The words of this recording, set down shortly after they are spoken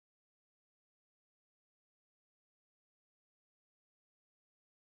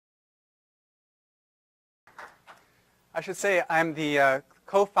I should say I'm the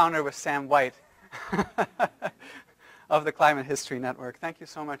co-founder with Sam White of the Climate History Network. Thank you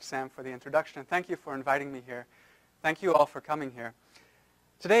so much, Sam, for the introduction, and thank you for inviting me here. Thank you all for coming here.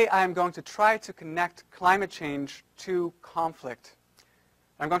 Today I'm going to try to connect climate change to conflict.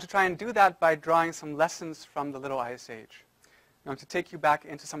 I'm going to try and do that by drawing some lessons from the Little Ice Age. I'm going to take you back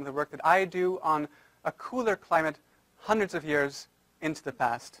into some of the work that I do on a cooler climate hundreds of years into the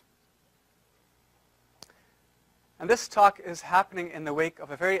past. And this talk is happening in the wake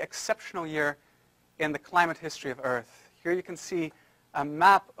of a very exceptional year in the climate history of Earth. Here you can see a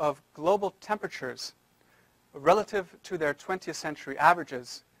map of global temperatures relative to their 20th century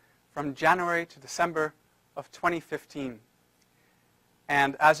averages from January to December of 2015.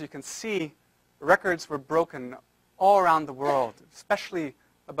 And as you can see, records were broken all around the world, especially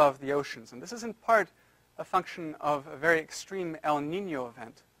above the oceans. And this is in part a function of a very extreme El Nino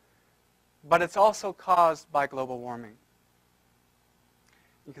event. But it's also caused by global warming.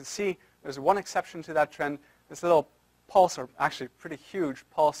 You can see there's one exception to that trend, this little pulse, or actually pretty huge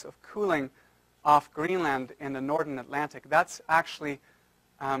pulse of cooling off Greenland in the northern Atlantic. That's actually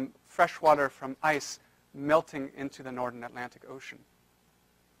fresh water from ice melting into the northern Atlantic Ocean.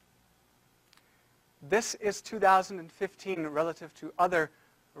 This is 2015 relative to other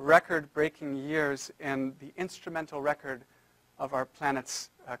record-breaking years in the instrumental record of our planet's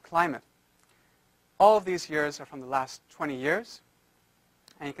climate. All of these years are from the last 20 years,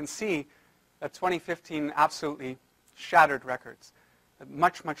 and you can see that 2015 absolutely shattered records,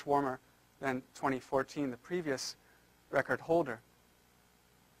 much, much warmer than 2014, the previous record holder.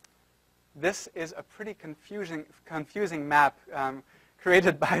 This is a pretty confusing map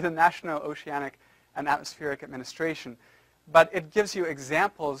created by the National Oceanic and Atmospheric Administration, but it gives you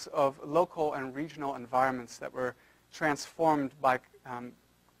examples of local and regional environments that were transformed by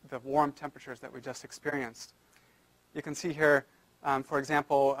the warm temperatures that we just experienced. You can see here, for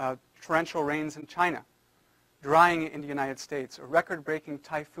example, torrential rains in China, drying in the United States, a record-breaking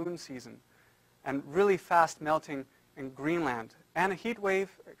typhoon season, and really fast melting in Greenland, and a heat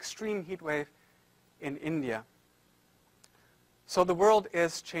wave, extreme heat wave in India. So the world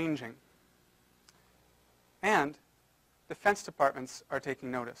is changing, and defense departments are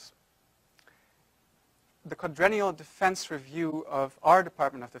taking notice. The quadrennial defense review of our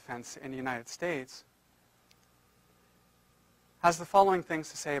Department of Defense in the United States has the following things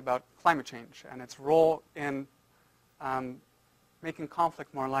to say about climate change and its role in making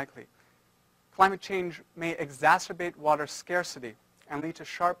conflict more likely. Climate change may exacerbate water scarcity and lead to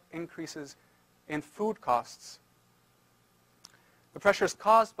sharp increases in food costs. The pressures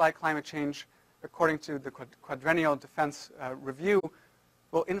caused by climate change, according to the quadrennial defense review,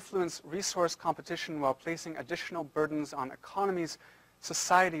 will influence resource competition while placing additional burdens on economies,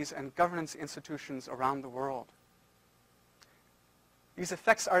 societies, and governance institutions around the world. These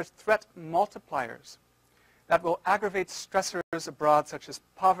effects are threat multipliers that will aggravate stressors abroad such as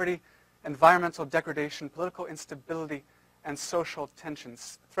poverty, environmental degradation, political instability, and social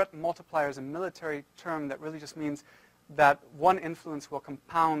tensions. Threat multiplier is a military term that really just means that one influence will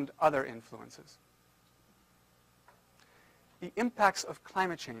compound other influences. The impacts of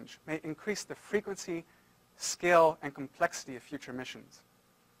climate change may increase the frequency, scale, and complexity of future missions.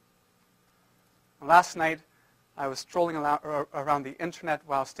 Last night, I was strolling around the internet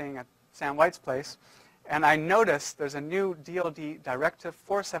while staying at Sam White's place, and I noticed there's a new DoD Directive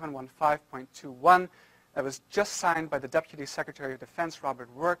 4715.21 that was just signed by the Deputy Secretary of Defense,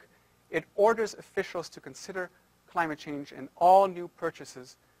 Robert Work. It orders officials to consider climate change in all new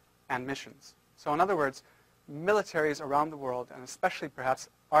purchases and missions. So in other words, militaries around the world, and especially perhaps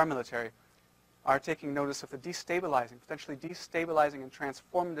our military, are taking notice of the destabilizing, potentially destabilizing and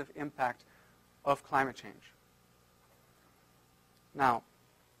transformative impact of climate change. Now,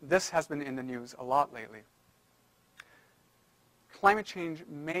 this has been in the news a lot lately. Climate change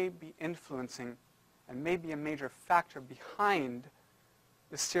may be influencing and may be a major factor behind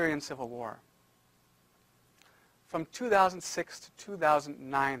the Syrian civil war. From 2006 to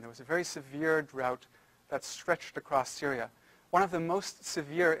 2009, there was a very severe drought that stretched across Syria, one of the most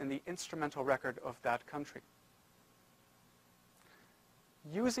severe in the instrumental record of that country.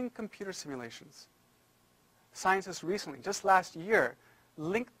 Using computer simulations, scientists recently, just last year,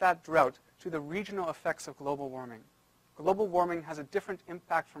 linked that drought to the regional effects of global warming. Global warming has a different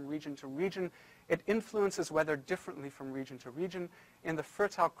impact from region to region. It influences weather differently from region to region. In the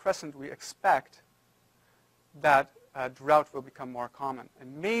Fertile Crescent, we expect that drought will become more common.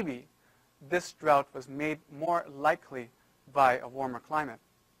 And maybe this drought was made more likely by a warmer climate.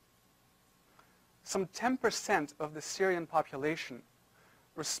 Some 10% of the Syrian population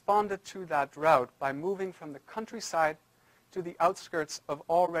responded to that drought by moving from the countryside to the outskirts of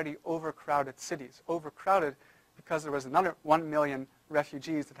already overcrowded cities. Overcrowded because there was another 1 million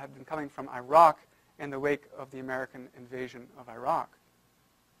refugees that had been coming from Iraq in the wake of the American invasion of Iraq.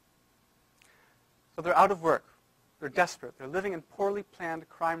 So they're out of work. They're desperate. They're living in poorly planned,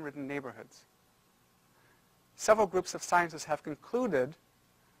 crime-ridden neighborhoods. Several groups of scientists have concluded,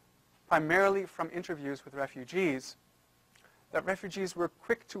 primarily from interviews with refugees, that refugees were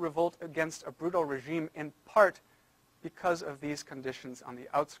quick to revolt against a brutal regime in part because of these conditions on the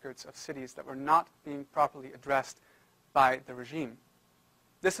outskirts of cities that were not being properly addressed by the regime.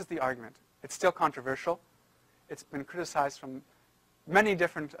 This is the argument. It's still controversial. It's been criticized from many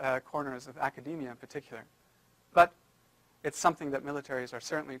different corners of academia in particular. But it's something that militaries are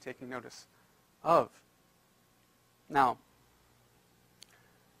certainly taking notice of. Now,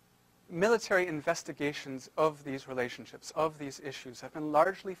 military investigations of these relationships, of these issues, have been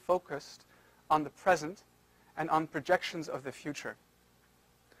largely focused on the present and on projections of the future.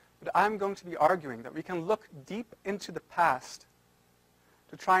 But I'm going to be arguing that we can look deep into the past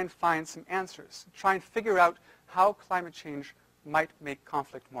to try and find some answers, to try and figure out how climate change might make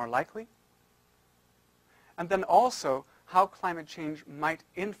conflict more likely, and then also how climate change might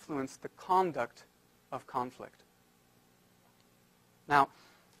influence the conduct of conflict. Now,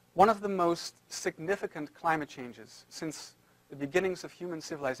 one of the most significant climate changes since the beginnings of human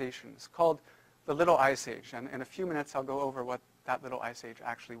civilization is called the Little Ice Age, and in a few minutes I'll go over what that Little Ice Age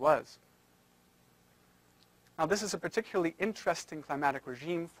actually was. Now, this is a particularly interesting climatic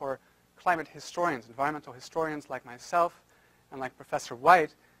regime for climate historians, environmental historians like myself and like Professor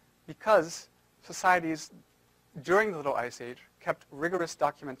White, because societies during the Little Ice Age kept rigorous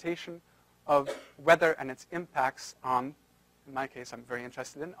documentation of weather and its impacts on, in my case I'm very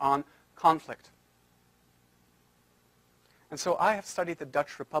interested in, on conflict. And so I have studied the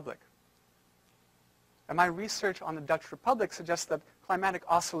Dutch Republic. And my research on the Dutch Republic suggests that climatic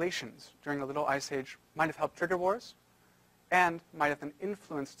oscillations during the Little Ice Age might have helped trigger wars and might have been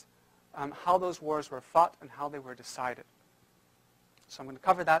influenced how those wars were fought and how they were decided. So I'm going to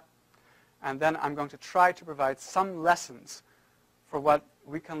cover that, and then I'm going to try to provide some lessons for what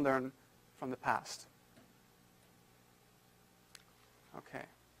we can learn from the past. Okay.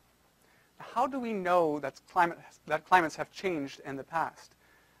 How do we know that climates have changed in the past?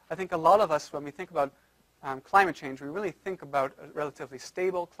 I think a lot of us, when we think about climate change, we really think about a relatively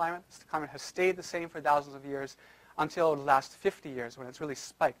stable climate. The climate has stayed the same for thousands of years until the last 50 years when it's really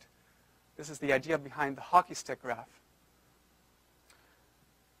spiked. This is the idea behind the hockey stick graph.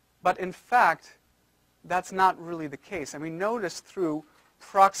 But in fact, that's not really the case. And we know this through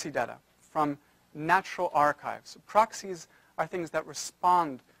proxy data from natural archives. Proxies are things that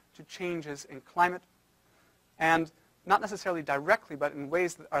respond to changes in climate, and not necessarily directly, but in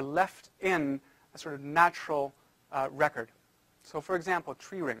ways that are left in a sort of natural record. So for example,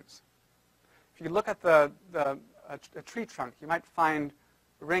 tree rings. If you look at a tree trunk, you might find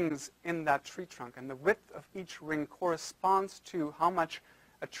rings in that tree trunk, and the width of each ring corresponds to how much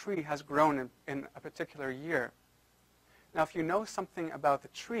a tree has grown in a particular year. Now, if you know something about the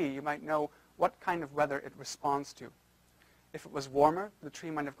tree, you might know what kind of weather it responds to. If it was warmer, the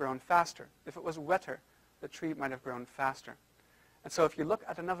tree might have grown faster. If it was wetter, the tree might have grown faster. And so if you look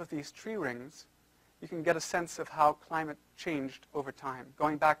at enough of these tree rings, you can get a sense of how climate changed over time,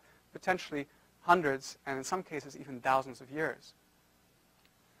 going back potentially hundreds, and in some cases even thousands of years.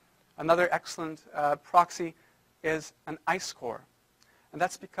 Another excellent proxy is an ice core. And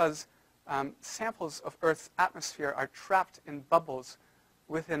that's because samples of Earth's atmosphere are trapped in bubbles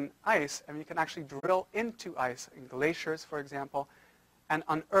within ice, and you can actually drill into ice, in glaciers, for example, and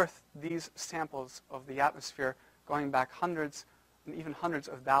unearth these samples of the atmosphere going back hundreds and even hundreds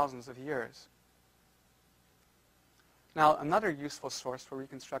of thousands of years. Now, another useful source for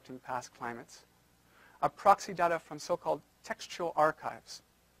reconstructing past climates are proxy data from so-called textual archives.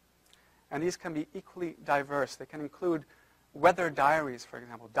 And these can be equally diverse. They can include weather diaries, for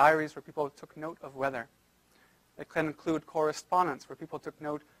example, diaries where people took note of weather. They can include correspondence where people took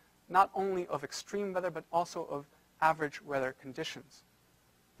note not only of extreme weather, but also of average weather conditions.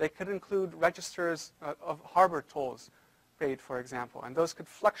 They could include registers of harbor tolls paid, for example, and those could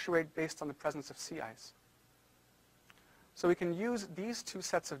fluctuate based on the presence of sea ice. So we can use these two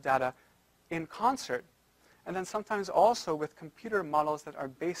sets of data in concert, and then sometimes also with computer models that are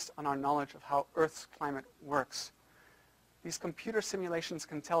based on our knowledge of how Earth's climate works. These computer simulations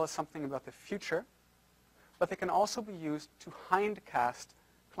can tell us something about the future, but they can also be used to hindcast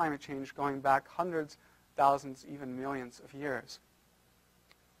climate change going back hundreds, thousands, even millions of years.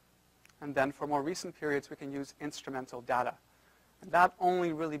 And then for more recent periods, we can use instrumental data. And that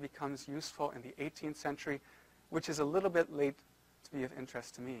only really becomes useful in the 18th century, which is a little bit late to be of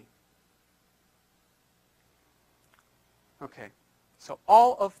interest to me. Okay, so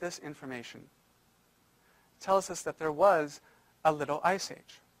all of this information tells us that there was a little ice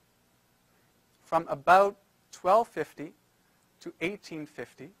age. From about 1250 to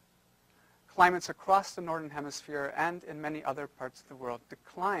 1850, climates across the northern hemisphere and in many other parts of the world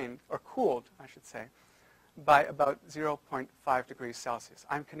declined, or cooled, I should say, by about 0.5 degrees Celsius.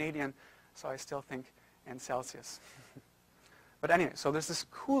 I'm Canadian, so I still think in Celsius. But anyway, so there's this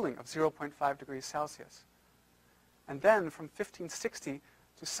cooling of 0.5 degrees Celsius. And then from 1560 to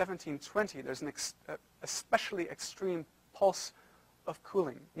 1720, there's an especially extreme pulse of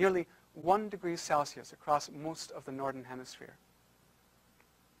cooling, nearly 1 degree Celsius across most of the northern hemisphere.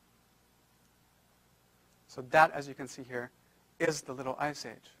 So that, as you can see here, is the Little Ice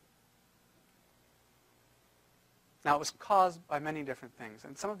Age. Now, it was caused by many different things,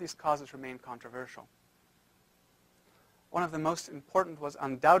 and some of these causes remain controversial. One of the most important was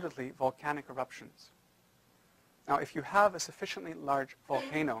undoubtedly volcanic eruptions. Now, if you have a sufficiently large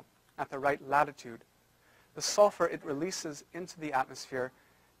volcano at the right latitude, the sulfur it releases into the atmosphere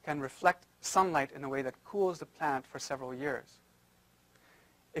can reflect sunlight in a way that cools the planet for several years.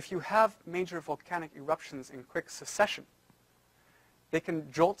 If you have major volcanic eruptions in quick succession, they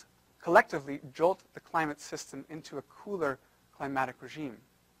can collectively jolt the climate system into a cooler climatic regime.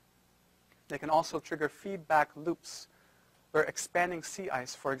 They can also trigger feedback loops where expanding sea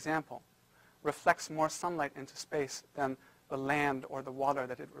ice, for example, reflects more sunlight into space than the land or the water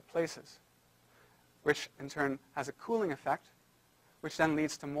that it replaces, which in turn has a cooling effect, which then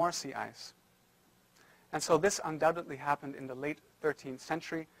leads to more sea ice. And so this undoubtedly happened in the late 13th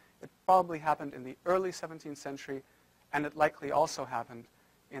century. It probably happened in the early 17th century, and it likely also happened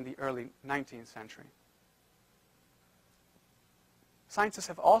in the early 19th century. Scientists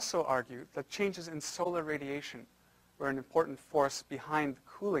have also argued that changes in solar radiation were an important force behind the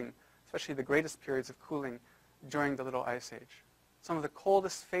cooling, especially the greatest periods of cooling during the Little Ice Age. Some of the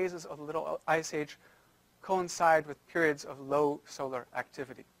coldest phases of the Little Ice Age coincide with periods of low solar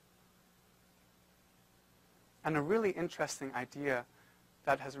activity. And a really interesting idea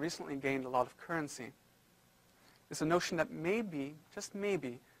that has recently gained a lot of currency is the notion that maybe, just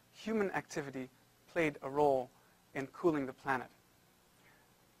maybe, human activity played a role in cooling the planet.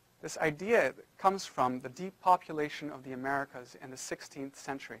 This idea comes from the depopulation of the Americas in the 16th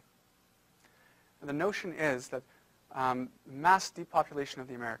century. And the notion is that mass depopulation of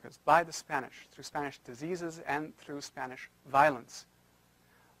the Americas by the Spanish, through Spanish diseases and through Spanish violence,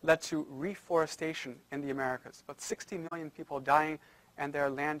 led to reforestation in the Americas. About 60 million people dying and their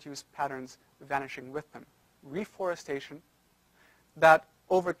land use patterns vanishing with them. Reforestation that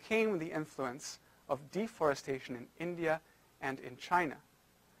overcame the influence of deforestation in India and in China,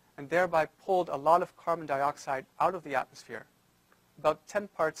 and thereby pulled a lot of carbon dioxide out of the atmosphere, about 10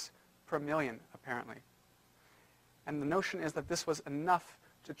 parts per million, apparently. And the notion is that this was enough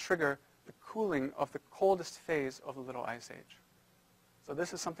to trigger the cooling of the coldest phase of the Little Ice Age. So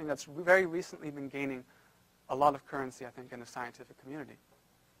this is something that's very recently been gaining a lot of currency, I think, in the scientific community.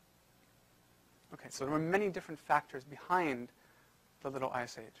 Okay, so there were many different factors behind the Little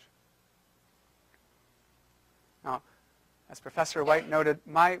Ice Age. Now, as Professor White noted,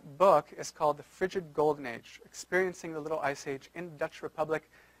 my book is called The Frigid Golden Age, Experiencing the Little Ice Age in the Dutch Republic,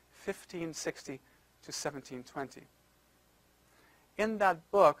 1560 to 1720. In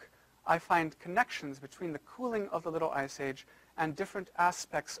that book, I find connections between the cooling of the Little Ice Age and different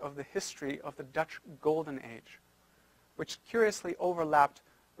aspects of the history of the Dutch Golden Age, which curiously overlapped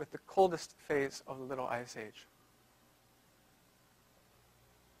with the coldest phase of the Little Ice Age.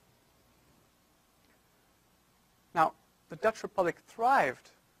 Now, the Dutch Republic thrived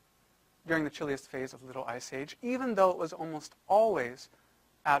during the chilliest phase of the Little Ice Age, even though it was almost always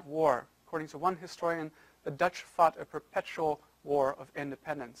at war. According to one historian, the Dutch fought a perpetual war of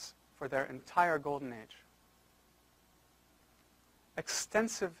independence for their entire Golden Age.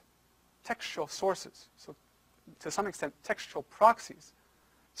 Extensive textual sources, so to some extent textual proxies,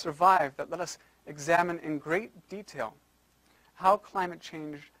 survive that let us examine in great detail how climate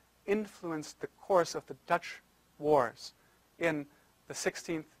change influenced the course of the Dutch wars in the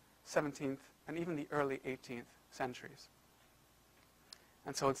 16th, 17th, and even the early 18th centuries.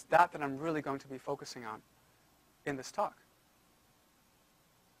 And so it's that I'm really going to be focusing on in this talk.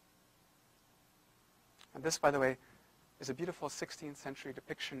 And this, by the way, is a beautiful 16th century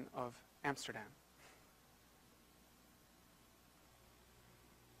depiction of Amsterdam.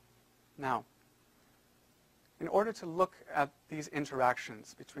 Now, in order to look at these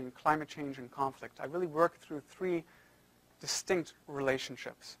interactions between climate change and conflict, I really worked through three distinct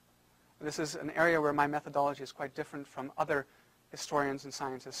relationships. This is an area where my methodology is quite different from other historians and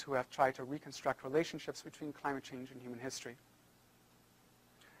scientists who have tried to reconstruct relationships between climate change and human history.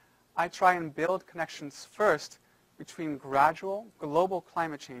 I try and build connections first between gradual global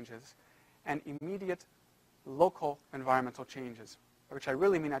climate changes and immediate local environmental changes, by which I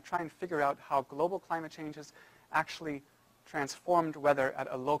really mean I try and figure out how global climate changes actually transformed weather at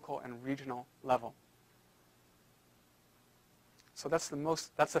a local and regional level. So that's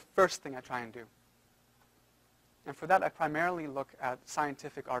the first thing I try and do. And for that, I primarily look at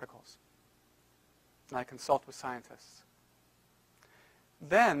scientific articles. And I consult with scientists.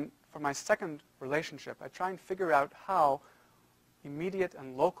 Then, for my second relationship, I try and figure out how immediate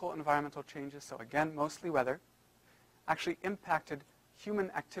and local environmental changes, so again, mostly weather, actually impacted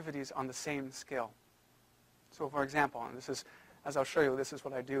human activities on the same scale. So for example, and this is, as I'll show you, this is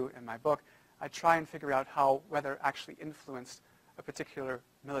what I do in my book, I try and figure out how weather actually influenced a particular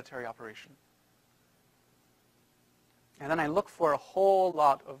military operation. And then I look for a whole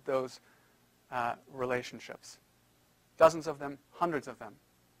lot of those relationships. Dozens of them, hundreds of them,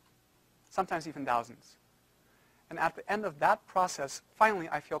 sometimes even thousands. And at the end of that process, finally,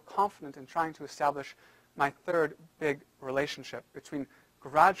 I feel confident in trying to establish my third big relationship between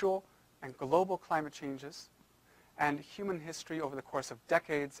gradual and global climate changes and human history over the course of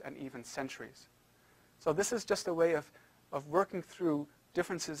decades and even centuries. So this is just a way of working through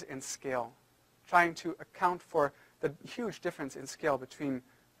differences in scale, trying to account for the huge difference in scale between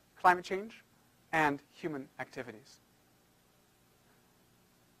climate change and human activities.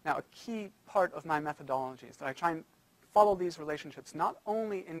 Now, a key part of my methodology is that I try and follow these relationships not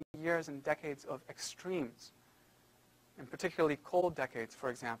only in years and decades of extremes, in particularly cold decades, for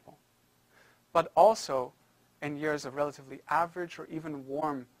example, but also in years of relatively average or even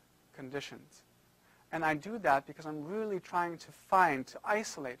warm conditions. And I do that because I'm really trying to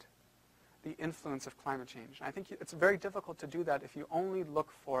isolate the influence of climate change. And I think it's very difficult to do that if you only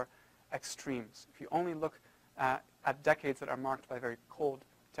look for extremes, if you only look at decades that are marked by very cold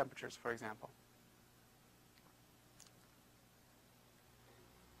temperatures, for example.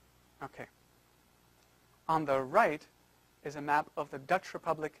 Okay. On the right is a map of the Dutch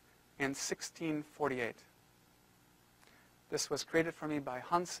Republic in 1648. This was created for me by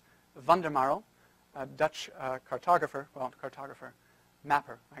Hans van der Marel, a Dutch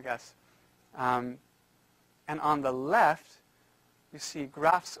mapper, I guess. And on the left, you see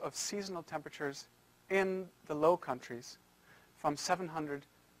graphs of seasonal temperatures in the Low Countries from 700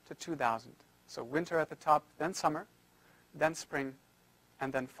 to 2000. So winter at the top, then summer, then spring,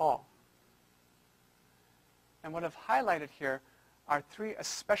 and then fall. And what I've highlighted here are three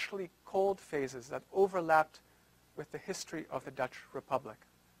especially cold phases that overlapped with the history of the Dutch Republic.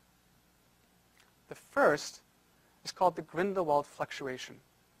 The first is called the Grindelwald fluctuation.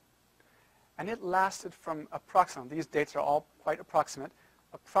 And it lasted from approximately, these dates are all quite approximate,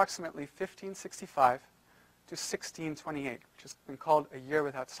 approximately 1565 to 1628, which has been called a year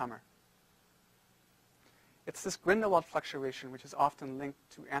without summer. It's this Grindelwald fluctuation which is often linked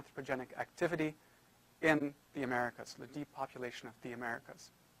to anthropogenic activity in the Americas, the depopulation of the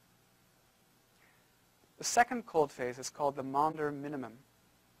Americas. The second cold phase is called the Maunder minimum.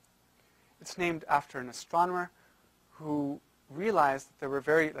 It's named after an astronomer who realized that there were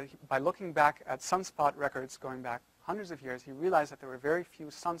by looking back at sunspot records going back hundreds of years, he realized that there were very few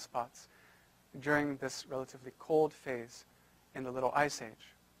sunspots during this relatively cold phase in the Little Ice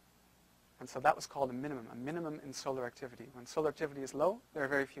Age. And so that was called a minimum in solar activity. When solar activity is low, there are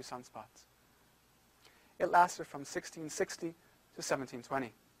very few sunspots. It lasted from 1660 to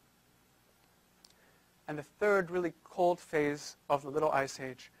 1720. And the third really cold phase of the Little Ice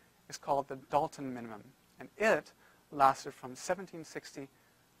Age is called the Dalton minimum. And it lasted from 1760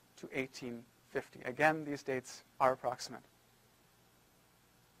 to 1850. Again, these dates are approximate.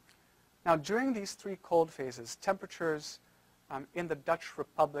 Now, during these three cold phases, temperatures in the Dutch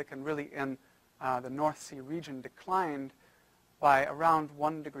Republic and really in the North Sea region declined by around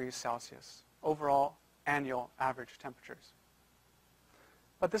 1 degree Celsius, overall annual average temperatures.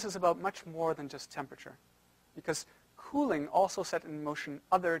 But this is about much more than just temperature, because cooling also set in motion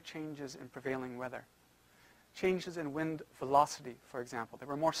other changes in prevailing weather. Changes in wind velocity, for example. There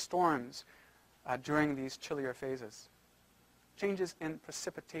were more storms during these chillier phases. Changes in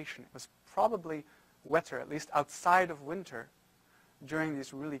precipitation. It was probably wetter, at least outside of winter, during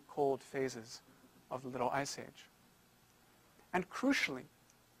these really cold phases of the Little Ice Age. And crucially,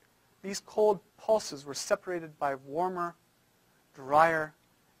 these cold pulses were separated by warmer, drier,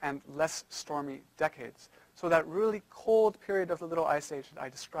 and less stormy decades. So that really cold period of the Little Ice Age that I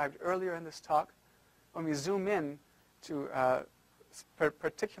described earlier in this talk, when we zoom in, to a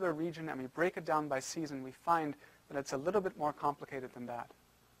particular region and we break it down by season, we find that it's a little bit more complicated than that.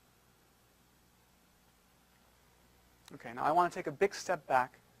 Okay, now I want to take a big step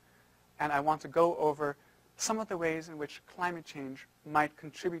back and I want to go over some of the ways in which climate change might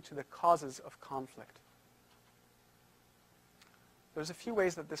contribute to the causes of conflict. There's a few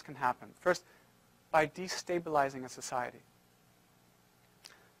ways that this can happen. First, by destabilizing a society.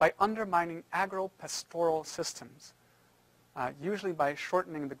 By undermining agro-pastoral systems, usually by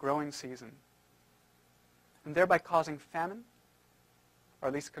shortening the growing season, and thereby causing famine, or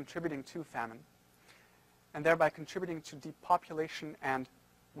at least contributing to famine, and thereby contributing to depopulation and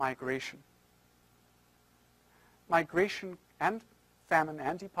migration. Migration and famine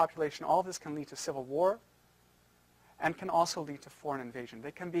and depopulation, all of this can lead to civil war and can also lead to foreign invasion.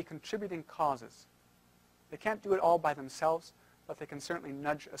 They can be contributing causes. They can't do it all by themselves, but they can certainly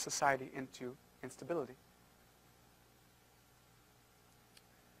nudge a society into instability.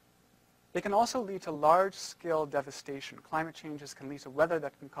 They can also lead to large-scale devastation. Climate changes can lead to weather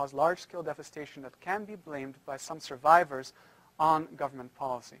that can cause large-scale devastation that can be blamed by some survivors on government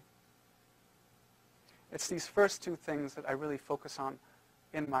policy. It's these first two things that I really focus on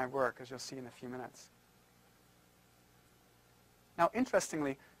in my work, as you'll see in a few minutes. Now,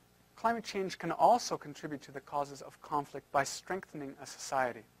 interestingly, climate change can also contribute to the causes of conflict by strengthening a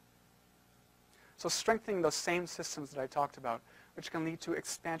society. So strengthening those same systems that I talked about, which can lead to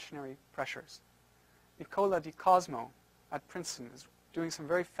expansionary pressures. Nicola Di Cosmo at Princeton is doing some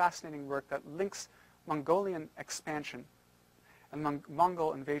very fascinating work that links Mongolian expansion and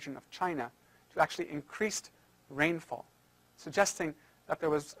Mongol invasion of China to actually increased rainfall, suggesting that there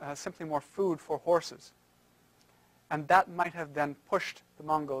was simply more food for horses. And that might have then pushed the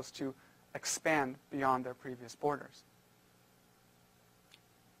Mongols to expand beyond their previous borders.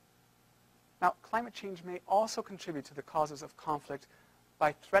 Now, climate change may also contribute to the causes of conflict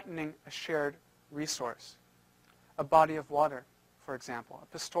by threatening a shared resource, a body of water, for example, a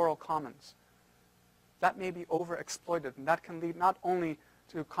pastoral commons. That may be overexploited, and that can lead not only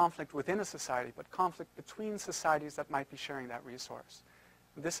to conflict within a society, but conflict between societies that might be sharing that resource.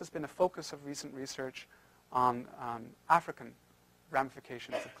 This has been a focus of recent research on African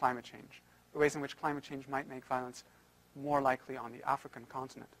ramifications of climate change, the ways in which climate change might make violence more likely on the African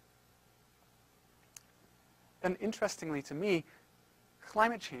continent. Then, interestingly to me,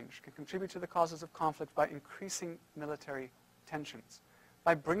 climate change can contribute to the causes of conflict by increasing military tensions,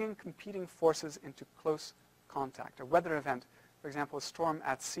 by bringing competing forces into close contact. A weather event, for example, a storm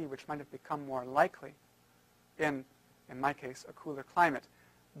at sea, which might have become more likely in my case, a cooler climate,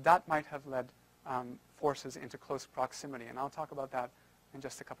 that might have led forces into close proximity. And I'll talk about that in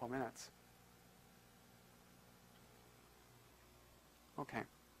just a couple minutes. Okay.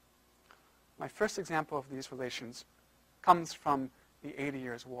 My first example of these relations comes from the 80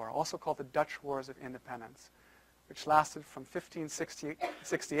 Years' War, also called the Dutch Wars of Independence, which lasted from 1568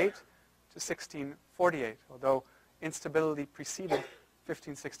 to 1648, although instability preceded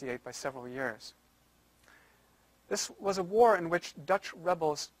 1568 by several years. This was a war in which Dutch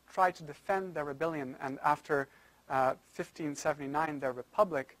rebels tried to defend their rebellion and after 1579 their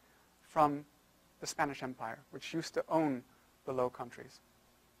republic from the Spanish Empire, which used to own the Low Countries.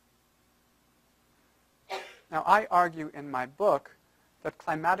 Now, I argue in my book that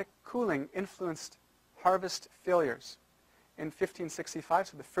climatic cooling influenced harvest failures in 1565,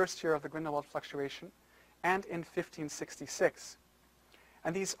 so the first year of the Grindelwald fluctuation, and in 1566.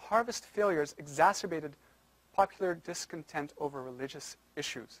 And these harvest failures exacerbated popular discontent over religious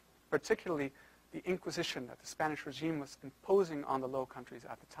issues, particularly the Inquisition that the Spanish regime was imposing on the Low Countries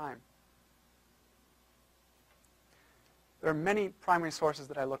at the time. There are many primary sources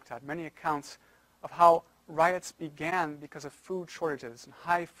that I looked at, many accounts of how riots began because of food shortages and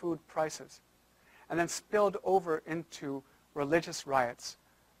high food prices, and then spilled over into religious riots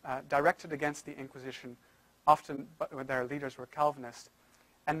directed against the Inquisition, often when their leaders were Calvinist,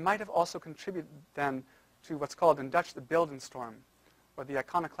 and might have also contributed then to what's called in Dutch the Beeldenstorm, or the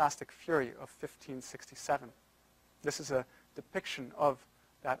iconoclastic fury of 1567. This is a depiction of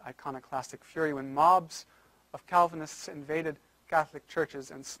that iconoclastic fury when mobs of Calvinists invaded Catholic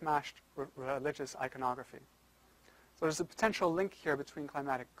churches and smashed religious iconography. So there's a potential link here between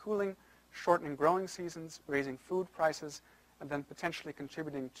climatic cooling, shortening growing seasons, raising food prices, and then potentially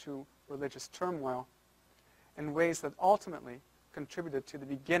contributing to religious turmoil in ways that ultimately contributed to the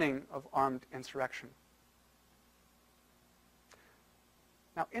beginning of armed insurrection.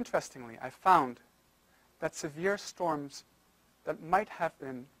 Now, interestingly, I found that severe storms that might have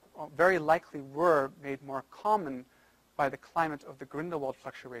been, or very likely were, made more common by the climate of the Grindelwald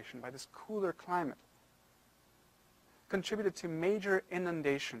fluctuation, by this cooler climate, contributed to major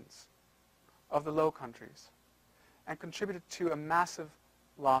inundations of the Low Countries and contributed to a massive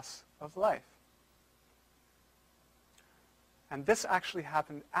loss of life. And this actually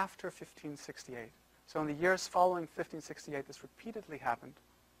happened after 1568. So in the years following 1568, this repeatedly happened.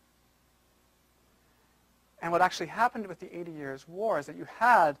 And what actually happened with the 80 Years' War is that you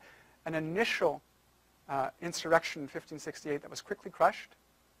had an initial insurrection in 1568 that was quickly crushed,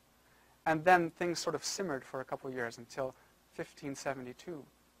 and then things sort of simmered for a couple of years until 1572.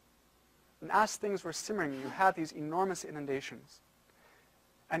 And as things were simmering, you had these enormous inundations.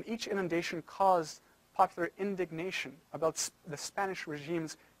 And each inundation caused popular indignation about the Spanish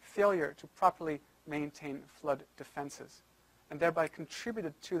regime's failure to properly maintain flood defenses, and thereby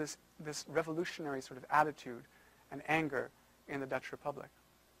contributed to this revolutionary sort of attitude and anger in the Dutch Republic.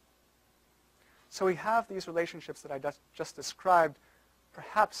 So we have these relationships that I just described,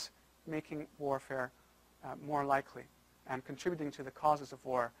 perhaps making warfare more likely and contributing to the causes of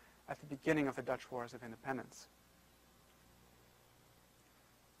war at the beginning of the Dutch Wars of Independence.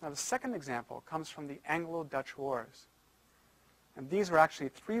 Now, the second example comes from the Anglo-Dutch Wars. And these were actually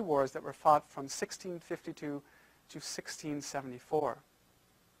 3 wars that were fought from 1652 to 1674.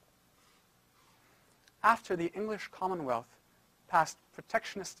 After the English Commonwealth passed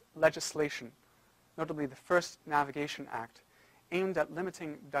protectionist legislation, notably the First Navigation Act, aimed at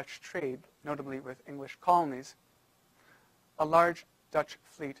limiting Dutch trade, notably with English colonies, a large Dutch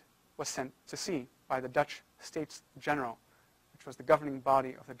fleet was sent to sea by the Dutch States General, which was the governing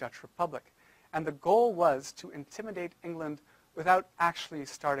body of the Dutch Republic. And the goal was to intimidate England without actually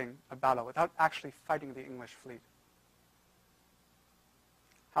starting a battle, without actually fighting the English fleet.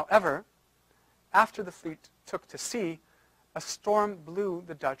 However, after the fleet took to sea, a storm blew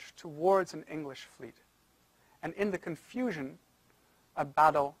the Dutch towards an English fleet. And in the confusion, a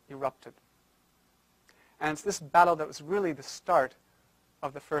battle erupted. And it's this battle that was really the start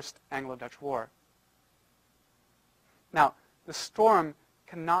of the First Anglo-Dutch War. Now, the storm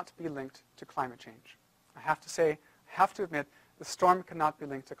cannot be linked to climate change. I have to admit, the storm cannot be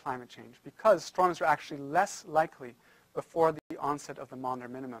linked to climate change because storms were actually less likely before the onset of the Maunder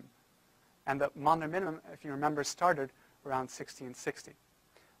Minimum. And the Maunder Minimum, if you remember, started around 1660.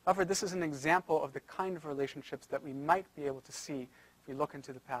 However, this is an example of the kind of relationships that we might be able to see if we look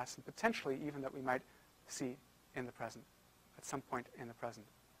into the past, and potentially even that we might see in the present, at some point in the present.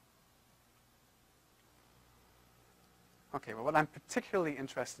 Okay, well, what I'm particularly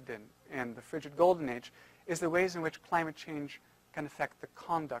interested in the Frigid Golden Age is the ways in which climate change can affect the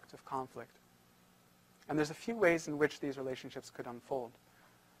conduct of conflict. And there's a few ways in which these relationships could unfold.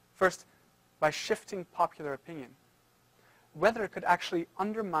 First, by shifting popular opinion. Whether it could actually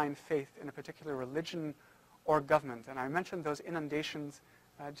undermine faith in a particular religion or government. And I mentioned those inundations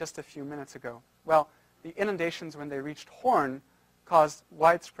just a few minutes ago. Well, the inundations, when they reached Hoorn, caused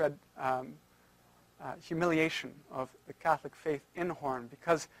widespread humiliation of the Catholic faith in Hoorn,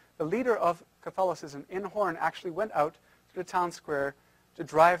 because the leader of Catholicism in Hoorn actually went out to the town square to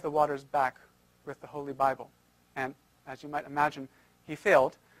drive the waters back with the Holy Bible. And as you might imagine, he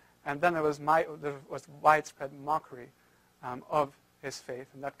failed. And then there was widespread mockery of his faith,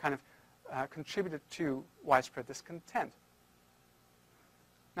 and that kind of contributed to widespread discontent.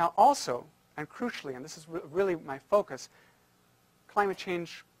 Now also, and crucially, and this is really my focus, climate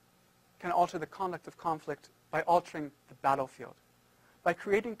change can alter the conduct of conflict by altering the battlefield, by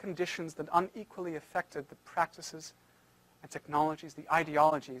creating conditions that unequally affected the practices and technologies, the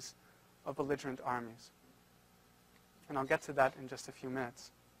ideologies of belligerent armies. And I'll get to that in just a few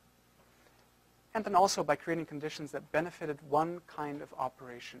minutes. And then also by creating conditions that benefited one kind of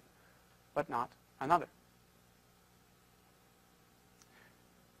operation, but not another.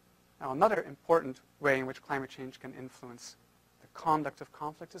 Now, another important way in which climate change can influence the conduct of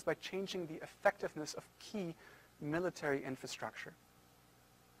conflict is by changing the effectiveness of key military infrastructure.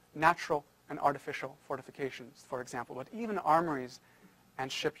 Natural and artificial fortifications, for example, but even armories and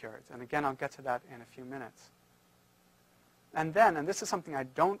shipyards. And again, I'll get to that in a few minutes. And then, and this is something I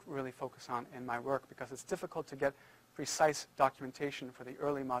don't really focus on in my work because it's difficult to get precise documentation for the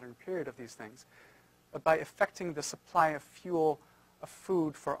early modern period of these things, but by affecting the supply of fuel, of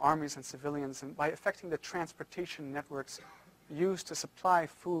food for armies and civilians, and by affecting the transportation networks used to supply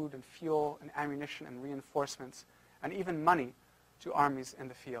food and fuel and ammunition and reinforcements, and even money to armies in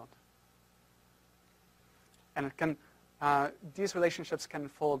the field. And it can, these relationships can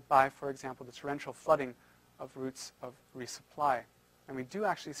unfold by, for example, the torrential flooding of routes of resupply. And we do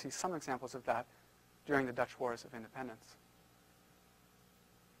actually see some examples of that during the Dutch Wars of Independence.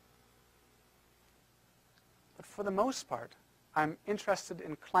 But for the most part, I'm interested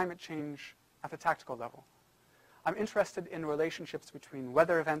in climate change at the tactical level. I'm interested in relationships between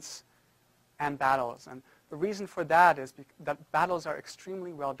weather events and battles. And the reason for that is that battles are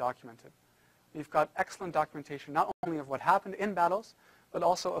extremely well documented. We've got excellent documentation not only of what happened in battles, but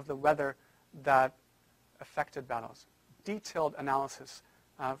also of the weather that affected battles. Detailed analysis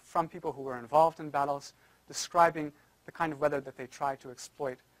from people who were involved in battles, describing the kind of weather that they tried to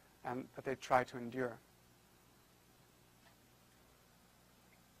exploit and that they tried to endure.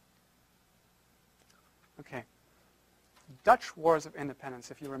 Okay. Dutch wars of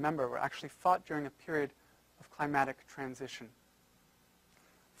independence, if you remember, were actually fought during a period of climatic transition.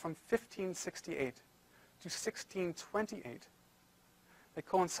 From 1568 to 1628, they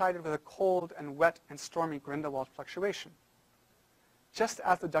coincided with a cold and wet and stormy Grindelwald fluctuation. Just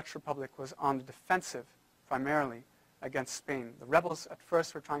as the Dutch Republic was on the defensive, primarily, against Spain. The rebels at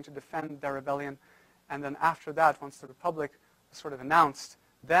first were trying to defend their rebellion, and then after that, once the Republic was sort of announced,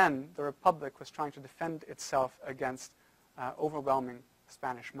 then the Republic was trying to defend itself against overwhelming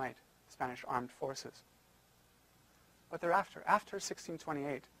Spanish might, Spanish armed forces. But thereafter, after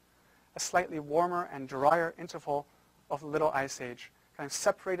 1628, a slightly warmer and drier interval of the Little Ice Age kind of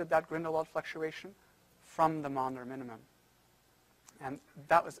separated that Grindelwald fluctuation from the Maunder minimum. And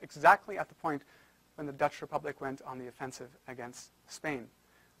that was exactly at the point when the Dutch Republic went on the offensive against Spain.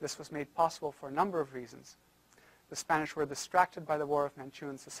 This was made possible for a number of reasons. The Spanish were distracted by the War of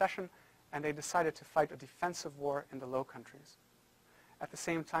Manchuan Secession, and they decided to fight a defensive war in the Low Countries. At the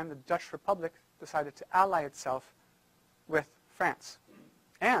same time, the Dutch Republic decided to ally itself with France.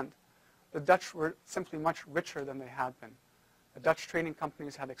 And the Dutch were simply much richer than they had been. The Dutch trading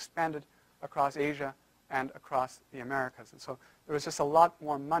companies had expanded across Asia and across the Americas. And so there was just a lot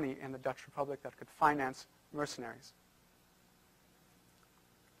more money in the Dutch Republic that could finance mercenaries.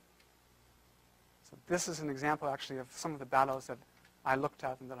 So this is an example, actually, of some of the battles that I looked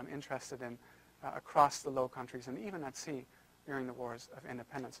at and that I'm interested in across the Low Countries and even at sea during the Wars of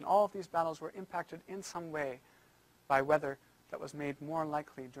Independence. And all of these battles were impacted in some way by weather that was made more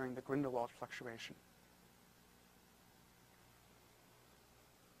likely during the Grindelwald fluctuation.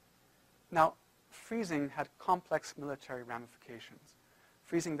 Now, freezing had complex military ramifications.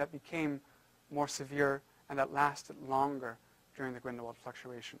 Freezing that became more severe and that lasted longer during the Grindelwald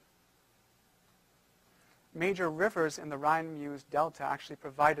fluctuation. Major rivers in the Rhine-Meuse Delta actually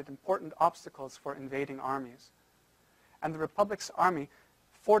provided important obstacles for invading armies. And the Republic's army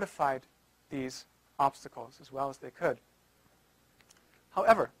fortified these obstacles as well as they could.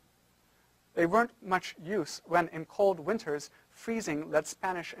 However, they weren't much use when in cold winters, freezing let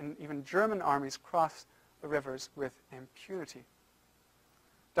Spanish and even German armies cross the rivers with impunity.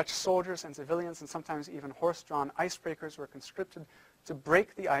 Dutch soldiers and civilians and sometimes even horse-drawn icebreakers were conscripted to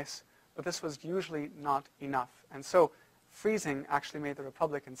break the ice, but this was usually not enough. And so freezing actually made the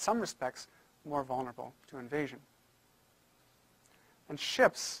Republic in some respects more vulnerable to invasion. And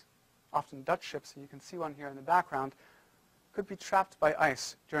ships, often Dutch ships, and you can see one here in the background, could be trapped by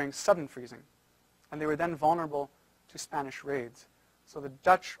ice during sudden freezing, and they were then vulnerable to Spanish raids. So the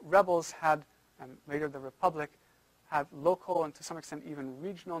Dutch rebels had, and later the Republic, had local and to some extent even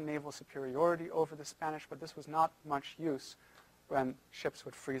regional naval superiority over the Spanish, but this was not much use when ships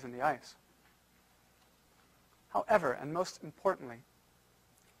would freeze in the ice. However, and most importantly,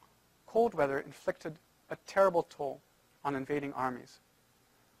 cold weather inflicted a terrible toll on invading armies.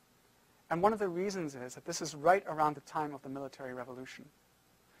 And one of the reasons is that this is right around the time of the military revolution.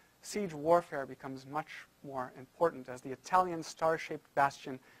 Siege warfare becomes much more important as the Italian star-shaped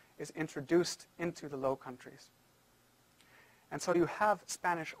bastion is introduced into the Low Countries. And so you have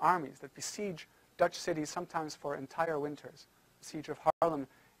Spanish armies that besiege Dutch cities sometimes for entire winters. The siege of Haarlem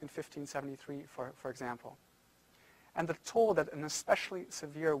in 1573, for example. And the toll that an especially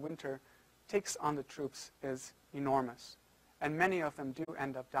severe winter takes on the troops is enormous. And many of them do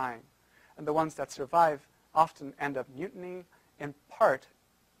end up dying. And the ones that survive often end up mutinying, in part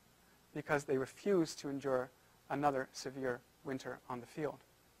because they refuse to endure another severe winter on the field.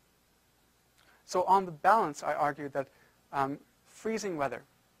 So on the balance, I argue that freezing weather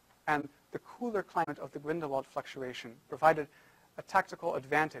and the cooler climate of the Grindelwald fluctuation provided a tactical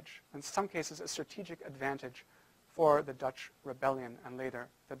advantage, in some cases a strategic advantage, for the Dutch rebellion and later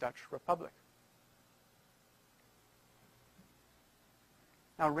the Dutch Republic.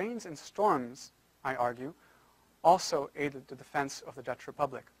 Now, rains and storms, I argue, also aided the defense of the Dutch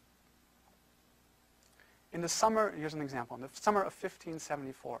Republic. In the summer, here's an example, in the summer of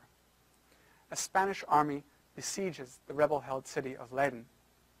 1574, a Spanish army besieges the rebel-held city of Leiden.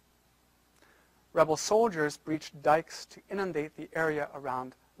 Rebel soldiers breached dikes to inundate the area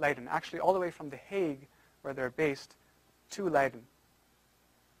around Leiden, actually all the way from The Hague, where they're based, to Leiden.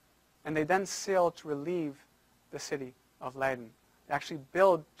 And they then sailed to relieve the city of Leiden. They actually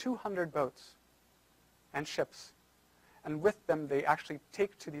build 200 boats and ships, and with them they actually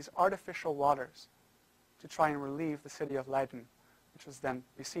take to these artificial waters to try and relieve the city of Leiden, which was then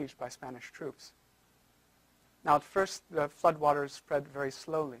besieged by Spanish troops. Now at first the floodwaters spread very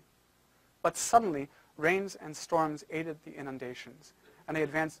slowly, but suddenly rains and storms aided the inundations, and they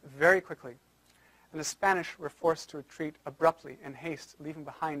advanced very quickly, and the Spanish were forced to retreat abruptly in haste, leaving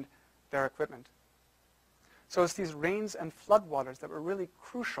behind their equipment. So it's these rains and floodwaters that were really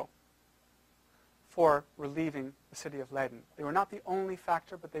crucial for relieving the city of Leiden. They were not the only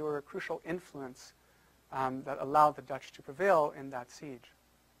factor, but they were a crucial influence that allowed the Dutch to prevail in that siege.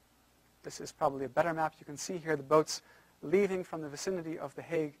 This is probably a better map. You can see here the boats leaving from the vicinity of The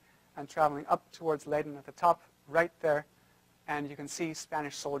Hague and traveling up towards Leiden at the top right there, and you can see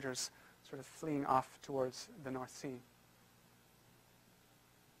Spanish soldiers sort of fleeing off towards the North Sea.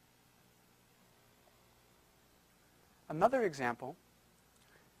 Another example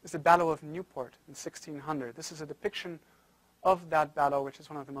is the Battle of Newport in 1600. This is a depiction of that battle, which is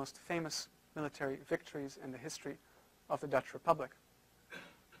one of the most famous military victories in the history of the Dutch Republic.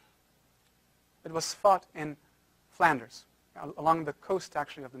 It was fought in Flanders, along the coast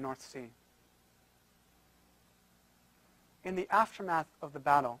actually of the North Sea. In the aftermath of the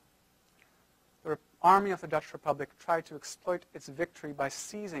battle, the army of the Dutch Republic tried to exploit its victory by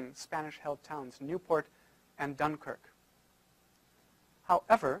seizing Spanish-held towns, Newport and Dunkirk.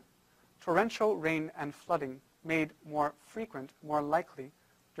 However, torrential rain and flooding made more frequent, more likely,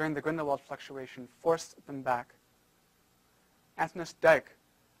 during the Grindelwald fluctuation, forced them back. Antonis Duyck,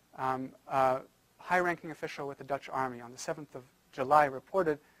 a high-ranking official with the Dutch army, on the 7th of July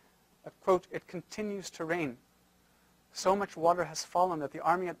reported that, quote, "It continues to rain. So much water has fallen that the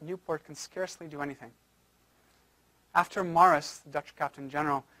army at Newport can scarcely do anything." After Maurice, the Dutch captain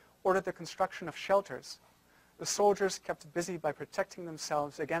general, ordered the construction of shelters, the soldiers kept busy by protecting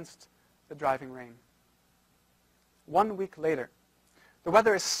themselves against the driving rain. 1 week later, the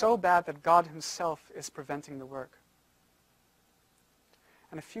weather is so bad that God himself is preventing the work.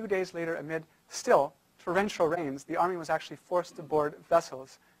 And a few days later, amid still torrential rains, the army was actually forced to board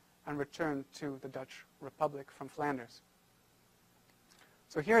vessels and return to the Dutch Republic from Flanders.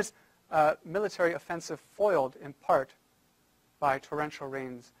 So here's a military offensive foiled in part by torrential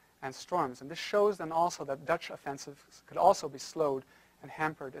rains and storms. And this shows then also that Dutch offensives could also be slowed and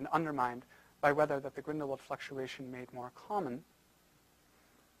hampered and undermined by weather that the Grindelwald fluctuation made more common.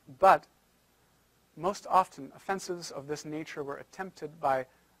 But most often, offensives of this nature were attempted by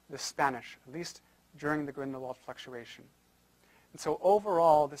the Spanish, at least during the Grindelwald fluctuation. And so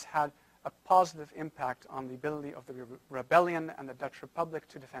overall, this had a positive impact on the ability of the rebellion and the Dutch Republic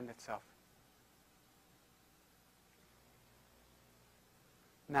to defend itself.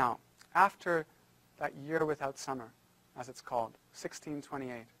 Now, after that year without summer, as it's called,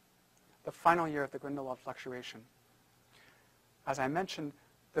 1628, the final year of the Grindelwald fluctuation, as I mentioned,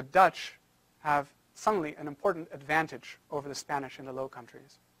 the Dutch have suddenly an important advantage over the Spanish in the Low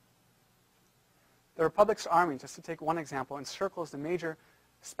Countries. The Republic's army, just to take one example, encircles the major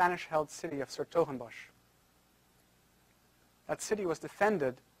Spanish-held city of 's-Hertogenbosch. That city was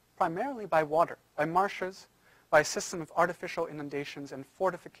defended primarily by water, by marshes, by a system of artificial inundations and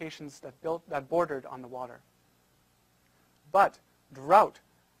fortifications that bordered on the water. But drought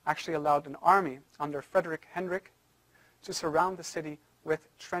actually allowed an army under Frederick Hendrik to surround the city with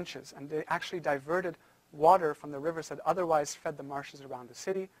trenches, and they actually diverted water from the rivers that otherwise fed the marshes around the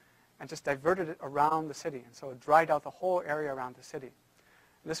city and just diverted it around the city, and so it dried out the whole area around the city.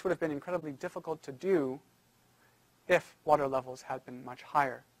 And this would have been incredibly difficult to do if water levels had been much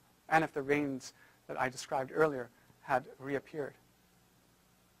higher and if the rains that I described earlier had reappeared.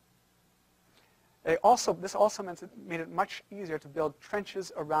 This also made it much easier to build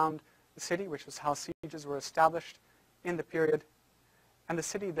trenches around the city, which was how sieges were established in the period. And the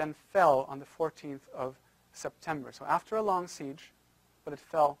city then fell on the 14th of September. So after a long siege, but it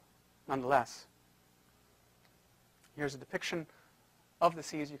fell nonetheless. Here's a depiction of the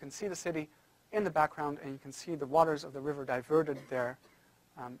siege. You can see the city in the background, and you can see the waters of the river diverted there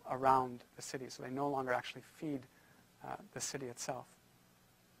around the city. So they no longer actually feed the city itself.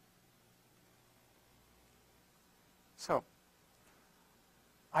 So,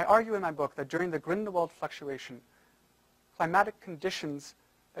 I argue in my book that during the Grindelwald fluctuation, climatic conditions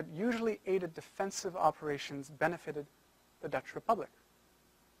that usually aided defensive operations benefited the Dutch Republic.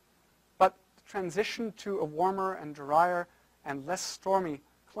 But the transition to a warmer and drier and less stormy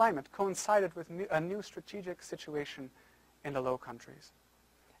climate coincided with a new strategic situation in the Low Countries.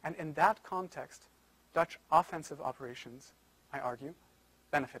 And in that context, Dutch offensive operations, I argue,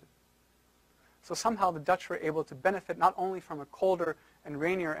 benefited. So somehow the Dutch were able to benefit not only from a colder and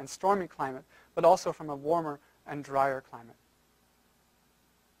rainier and stormy climate, but also from a warmer and drier climate.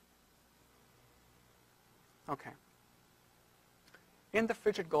 Okay. In the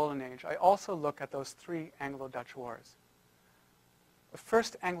Frigid Golden Age, I also look at those 3 Anglo-Dutch wars. The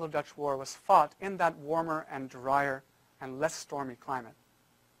first Anglo-Dutch war was fought in that warmer and drier and less stormy climate.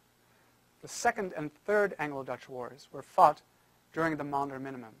 The second and third Anglo-Dutch wars were fought during the Maunder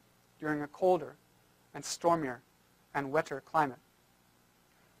Minimum, during a colder and stormier and wetter climate.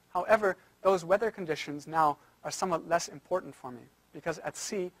 However, those weather conditions now are somewhat less important for me, because at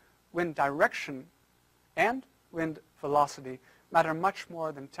sea, wind direction and wind velocity matter much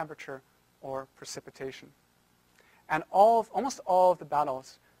more than temperature or precipitation. And almost all of the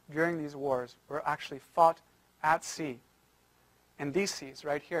battles during these wars were actually fought at sea. In these seas,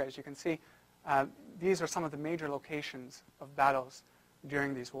 right here, as you can see, these are some of the major locations of battles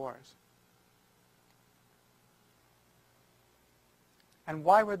during these wars. And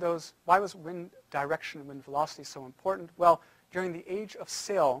why was wind direction and wind velocity so important? Well, during the age of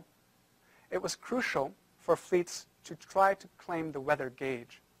sail, it was crucial for fleets to try to claim the weather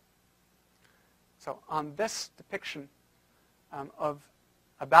gauge. So on this depiction of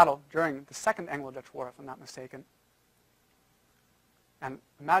a battle during the Second Anglo-Dutch War, if I'm not mistaken, and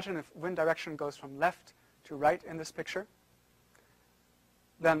imagine if wind direction goes from left to right in this picture,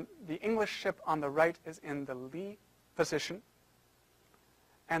 then the English ship on the right is in the lee position,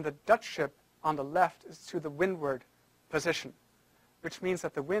 and the Dutch ship on the left is to the windward position, which means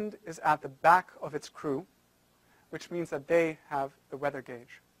that the wind is at the back of its crew, which means that they have the weather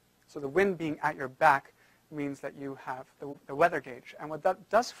gauge. So the wind being at your back means that you have the weather gauge. And what that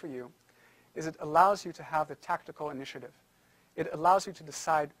does for you is it allows you to have the tactical initiative. It allows you to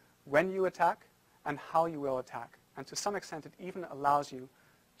decide when you attack and how you will attack. And to some extent, it even allows you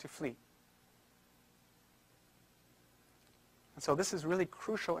to flee. And so this is really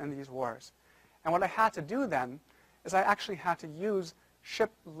crucial in these wars. And what I had to do then is I actually had to use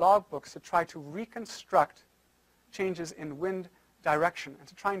ship logbooks to try to reconstruct changes in wind direction and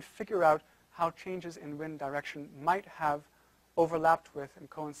to try and figure out how changes in wind direction might have overlapped with and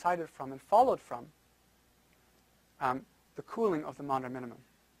coincided from and followed from the cooling of the Maunder Minimum.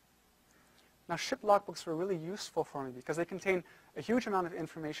 Now, ship logbooks were really useful for me because they contain a huge amount of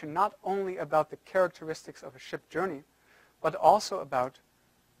information not only about the characteristics of a ship journey, but also about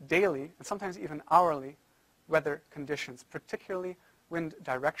daily and sometimes even hourly weather conditions, particularly wind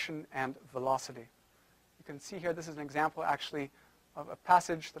direction and velocity. You can see here, this is an example actually of a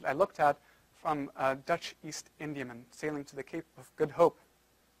passage that I looked at from a Dutch East Indiaman sailing to the Cape of Good Hope.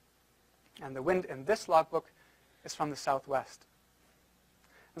 And the wind in this logbook is from the southwest.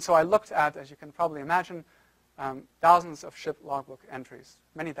 And so I looked at, as you can probably imagine, thousands of ship logbook entries,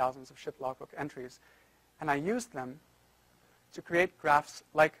 many thousands of ship logbook entries, and I used them to create graphs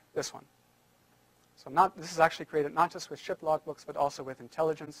like this one. So this is actually created not just with ship logbooks, but also with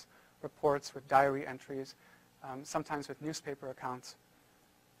intelligence reports, with diary entries, sometimes with newspaper accounts.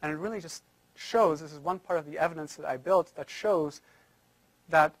 And it really just shows, this is one part of the evidence that I built that shows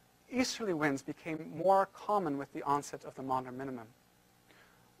that easterly winds became more common with the onset of the Maunder Minimum.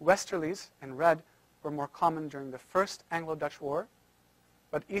 Westerlies, in red, were more common during the First Anglo-Dutch War,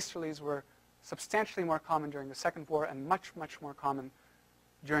 but easterlies were substantially more common during the Second War and much, much more common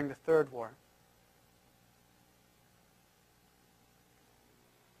during the Third War.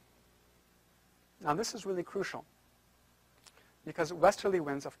 Now, this is really crucial because westerly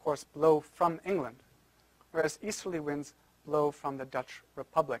winds, of course, blow from England, whereas easterly winds blow from the Dutch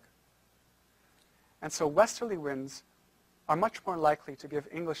Republic. And so westerly winds are much more likely to give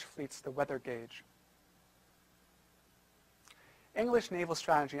English fleets the weather gauge. English naval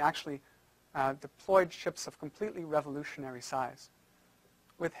strategy actually deployed ships of completely revolutionary size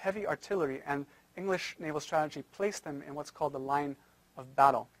with heavy artillery, and English naval strategy placed them in what's called the line of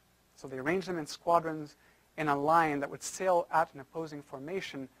battle. So they arranged them in squadrons in a line that would sail at an opposing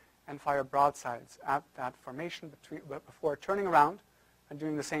formation and fire broadsides at that formation before turning around and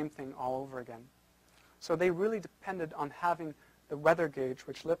doing the same thing all over again. So they really depended on having the weather gauge,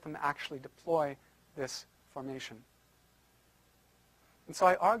 which let them actually deploy this formation. And so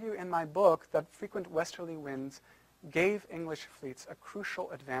I argue in my book that frequent westerly winds gave English fleets a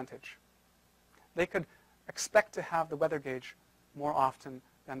crucial advantage. They could expect to have the weather gauge more often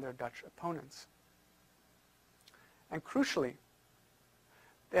than their Dutch opponents. And crucially,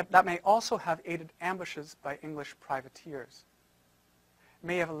 that may also have aided ambushes by English privateers. It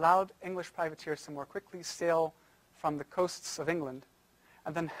may have allowed English privateers to more quickly sail from the coasts of England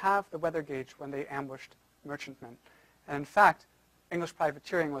and then have the weather gauge when they ambushed merchantmen. And in fact, English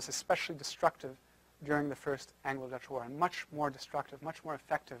privateering was especially destructive during the First Anglo-Dutch War, and much more destructive, much more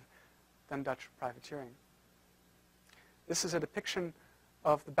effective than Dutch privateering. This is a depiction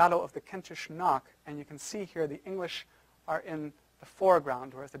of the Battle of the Kentish Knock, and you can see here the English are in the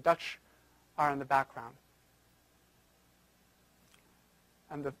foreground, whereas the Dutch are in the background.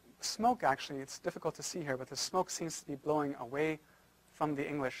 And the smoke, actually, it's difficult to see here, but the smoke seems to be blowing away from the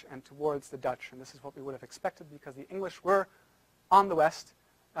English and towards the Dutch, and this is what we would have expected because the English were on the west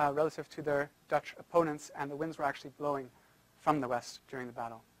relative to their Dutch opponents, and the winds were actually blowing from the west during the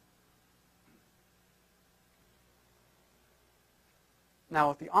battle. Now,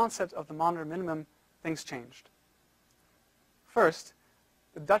 at the onset of the modern minimum, things changed. First,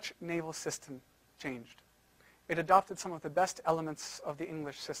 the Dutch naval system changed. It adopted some of the best elements of the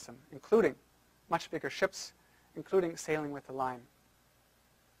English system, including much bigger ships, including sailing with the line.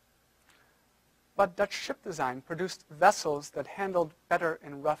 But Dutch ship design produced vessels that handled better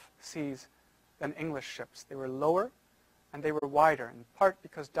in rough seas than English ships. They were lower and they were wider, in part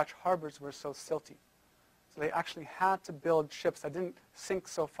because Dutch harbors were so silty. So they actually had to build ships that didn't sink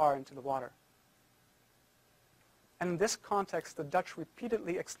so far into the water. And in this context, the Dutch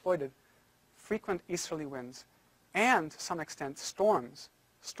repeatedly exploited frequent easterly winds and, to some extent,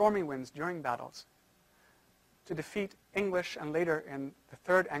 stormy winds during battles to defeat English and later in the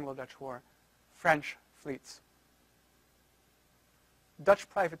Third Anglo-Dutch War, French fleets. Dutch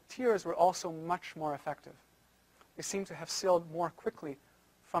privateers were also much more effective. They seem to have sailed more quickly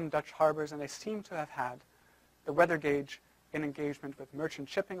from Dutch harbors, and they seem to have had the weather gauge in engagement with merchant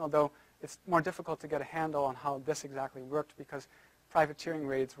shipping, although it's more difficult to get a handle on how this exactly worked because privateering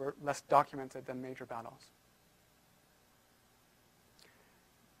raids were less documented than major battles.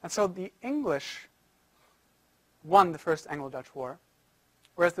 And so the English won the First Anglo-Dutch War,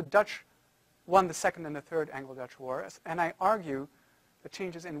 whereas the Dutch won the Second and the Third Anglo-Dutch War, and I argue the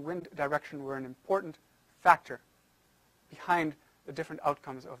changes in wind direction were an important factor behind the different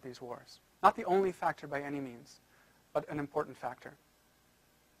outcomes of these wars. Not the only factor by any means, but an important factor.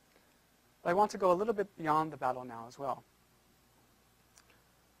 But I want to go a little bit beyond the battle now as well.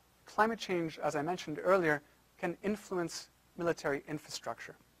 Climate change, as I mentioned earlier, can influence military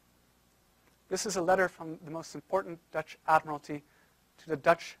infrastructure. This is a letter from the most important Dutch admiralty to the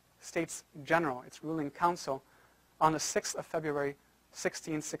Dutch States General, its ruling council, on the 6th of February,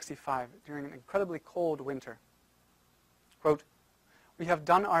 1665, during an incredibly cold winter. Quote, "We have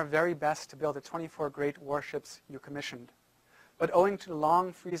done our very best to build the 24 great warships you commissioned, but owing to the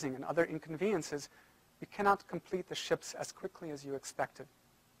long freezing and other inconveniences, we cannot complete the ships as quickly as you expected.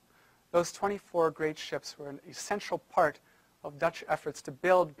 Those 24 great ships were an essential part of Dutch efforts to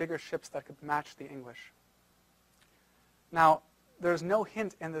build bigger ships that could match the English." Now, there's no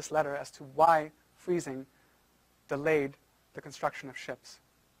hint in this letter as to why freezing delayed the construction of ships.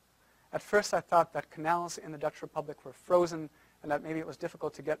 At first, I thought that canals in the Dutch Republic were frozen and that maybe it was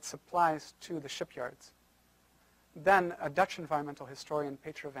difficult to get supplies to the shipyards. Then a Dutch environmental historian,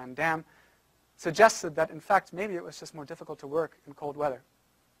 Peter van Dam, suggested that, in fact, maybe it was just more difficult to work in cold weather.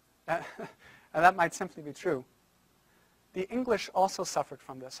 And that might simply be true. The English also suffered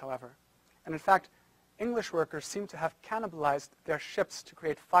from this, however. And in fact, English workers seem to have cannibalized their ships to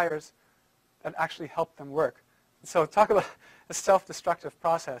create fires that actually helped them work. So talk about a self-destructive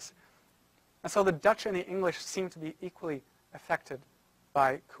process. And so the Dutch and the English seem to be equally affected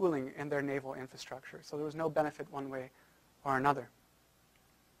by cooling in their naval infrastructure. So there was no benefit one way or another.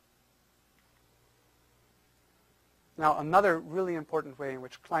 Now, another really important way in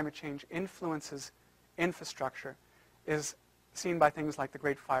which climate change influences infrastructure is seen by things like the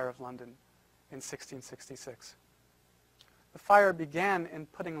Great Fire of London in 1666. The fire began in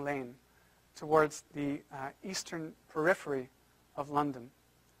Pudding Lane towards the eastern periphery of London,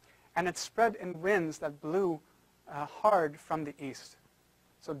 and it spread in winds that blew hard from the east.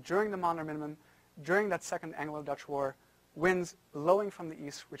 So during the modern minimum, during that Second Anglo-Dutch War, winds blowing from the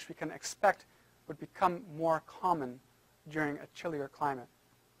east, which we can expect would become more common during a chillier climate.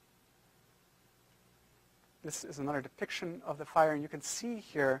 This is another depiction of the fire, and you can see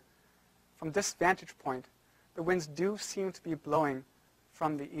here, from this vantage point, the winds do seem to be blowing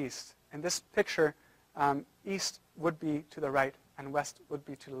from the east. In this picture, east would be to the right and west would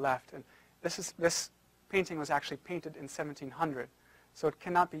be to the left. And this painting was actually painted in 1700, so it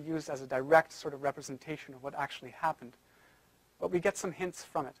cannot be used as a direct sort of representation of what actually happened. But we get some hints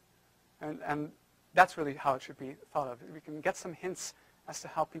from it, and that's really how it should be thought of. We can get some hints as to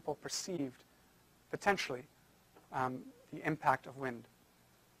how people perceived, potentially, the impact of wind.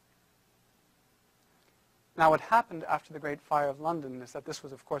 Now, what happened after the Great Fire of London is that this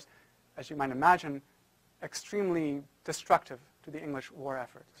was, of course, as you might imagine, extremely destructive to the English war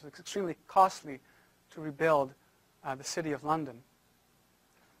effort. So it's extremely costly to rebuild the city of London.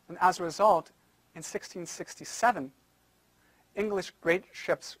 And as a result, in 1667, English great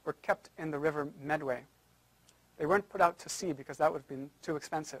ships were kept in the river Medway. They weren't put out to sea because that would have been too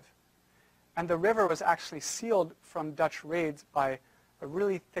expensive. And the river was actually sealed from Dutch raids by a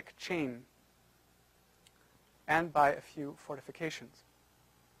really thick chain and by a few fortifications.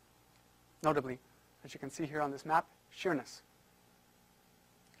 Notably, as you can see here on this map, Sheerness.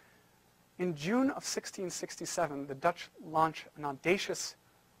 In June of 1667, the Dutch launched an audacious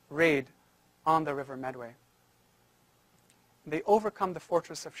raid on the River Medway. They overcome the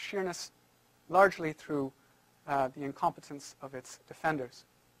fortress of Sheerness largely through the incompetence of its defenders.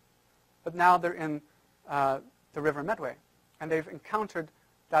 But now they're in the River Medway, and they've encountered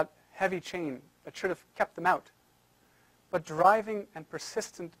that heavy chain that should have kept them out. But driving and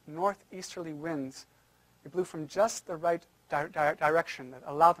persistent northeasterly winds, it blew from just the right direction that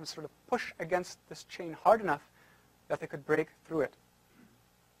allowed them to sort of push against this chain hard enough that they could break through it.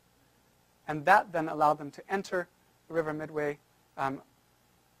 And that then allowed them to enter the River Medway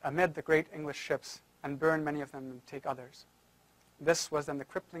amid the great English ships and burn many of them and take others. This was then the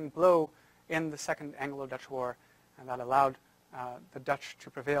crippling blow in the Second Anglo-Dutch War, and that allowed the Dutch to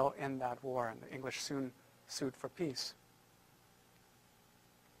prevail in that war, and the English soon sued for peace.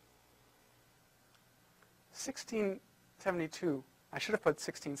 1672, I should have put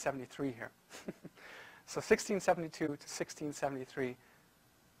 1673 here. So 1672 to 1673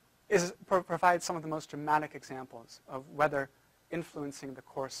 provides some of the most dramatic examples of weather influencing the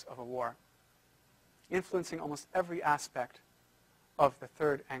course of a war, influencing almost every aspect of the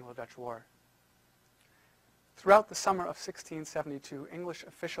Third Anglo-Dutch War. Throughout the summer of 1672, English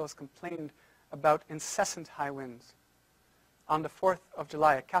officials complained about incessant high winds. On the 4th of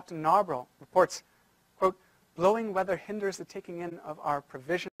July, Captain Narborough reports, quote, "Blowing weather hinders the taking in of our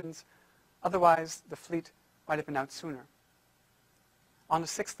provisions, otherwise the fleet might have been out sooner." On the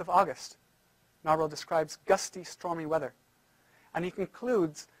 6th of August, Narborough describes gusty, stormy weather, and he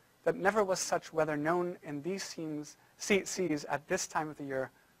concludes that never was such weather known in these seas at this time of the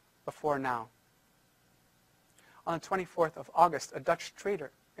year before now. On the 24th of August, a Dutch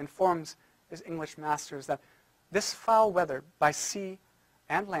trader informs his English masters that this foul weather by sea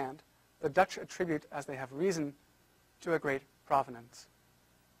and land the Dutch attribute, as they have reason, to a great providence.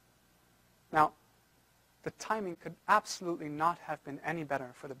 Now, the timing could absolutely not have been any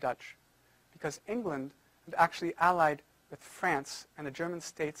better for the Dutch, because England had actually allied with France and the German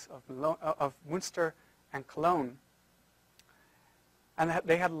states of Munster and Cologne. And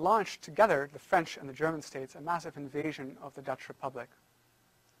they had launched together, the French and the German states, a massive invasion of the Dutch Republic.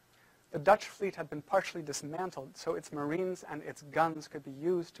 The Dutch fleet had been partially dismantled, so its marines and its guns could be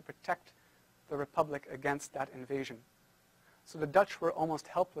used to protect the Republic against that invasion. So the Dutch were almost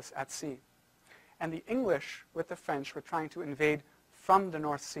helpless at sea. And the English, with the French, were trying to invade from the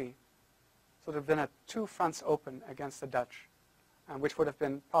North Sea. So there have been two fronts open against the Dutch, which would have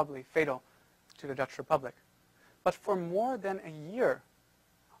been probably fatal to the Dutch Republic. But for more than a year,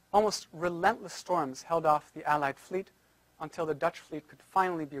 almost relentless storms held off the Allied fleet until the Dutch fleet could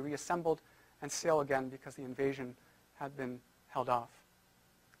finally be reassembled and sail again because the invasion had been held off.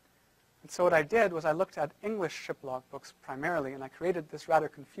 And so what I did was I looked at English ship logbooks primarily, and I created this rather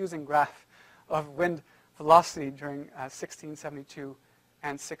confusing graph of wind velocity during 1672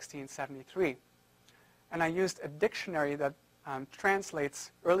 and 1673. And I used a dictionary that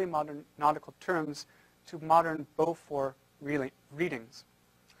translates early modern nautical terms to modern Beaufort readings.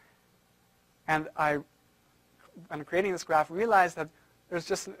 And when creating this graph, realized that there's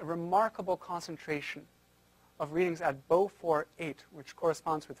just a remarkable concentration of readings at Beaufort 8, which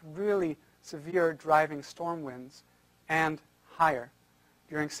corresponds with really severe driving storm winds, and higher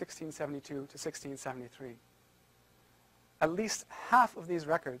during 1672 to 1673. At least half of these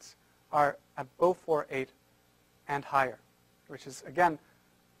records are at Beaufort 8 and higher, which is, again,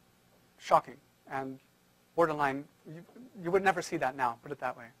 shocking and borderline. You would never see that now, put it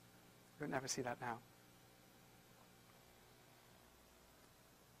that way. You would never see that now.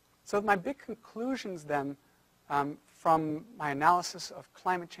 So my big conclusions then from my analysis of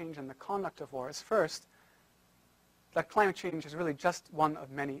climate change and the conduct of war is, first, that climate change is really just one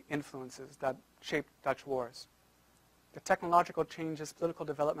of many influences that shaped Dutch wars. The technological changes, political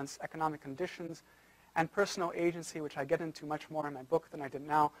developments, economic conditions, and personal agency, which I get into much more in my book than I did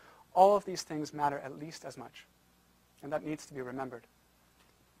now, all of these things matter at least as much, and that needs to be remembered.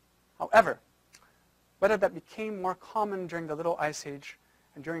 However, whether that became more common during the Little Ice Age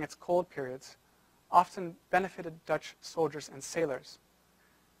and during its cold periods often benefited Dutch soldiers and sailors,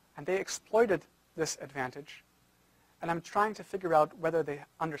 and they exploited this advantage And I'm trying to figure out whether they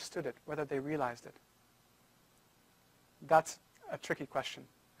understood it, whether they realized it. That's a tricky question,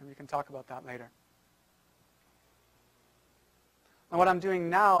 and we can talk about that later. And what I'm doing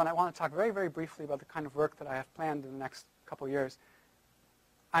now, and I want to talk very, very briefly about the kind of work that I have planned in the next couple of years,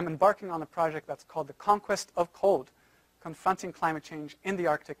 I'm embarking on a project that's called The Conquest of Cold, Confronting Climate Change in the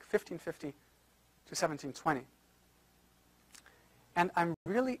Arctic, 1550 to 1720. And I'm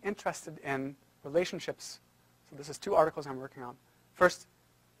really interested in relationships. So this is 2 articles I'm working on. First,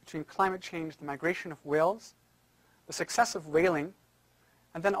 between climate change, the migration of whales, the success of whaling,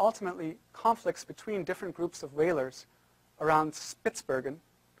 and then ultimately conflicts between different groups of whalers around Spitsbergen,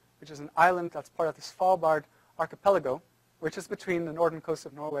 which is an island that's part of the Svalbard archipelago, which is between the northern coast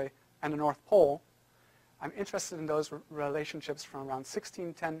of Norway and the North Pole. I'm interested in those relationships from around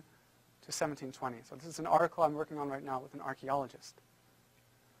 1610 to 1720. So this is an article I'm working on right now with an archaeologist.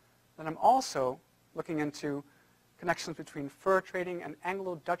 Then I'm also looking into connections between fur trading and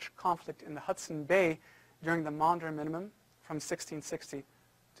Anglo-Dutch conflict in the Hudson Bay during the Maunder Minimum from 1660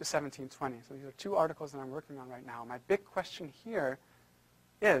 to 1720. So these are 2 articles that I'm working on right now. My big question here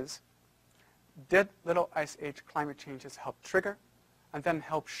is, did Little Ice Age climate changes help trigger and then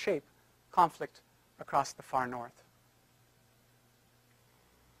help shape conflict across the far north?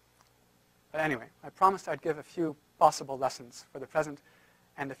 But anyway, I promised I'd give a few possible lessons for the present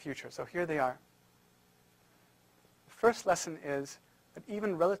and the future. So here they are. The first lesson is that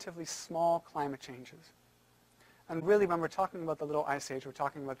even relatively small climate changes, and really when we're talking about the Little Ice Age, we're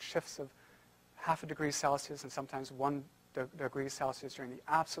talking about shifts of 0.5 degrees Celsius and sometimes 1 degree Celsius during the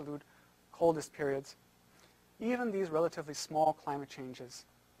absolute coldest periods. Even these relatively small climate changes,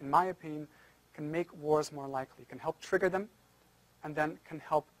 in my opinion, can make wars more likely, can help trigger them, and then can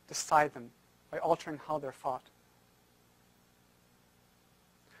help decide them by altering how they're fought.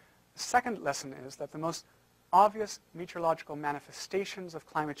 The second lesson is that the most obvious meteorological manifestations of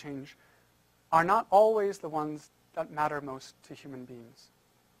climate change are not always the ones that matter most to human beings.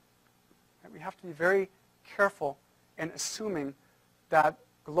 We have to be very careful in assuming that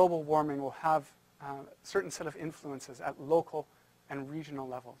global warming will have a certain set of influences at local and regional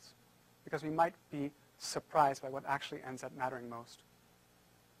levels, because we might be surprised by what actually ends up mattering most.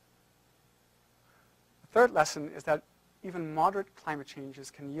 The third lesson is that even moderate climate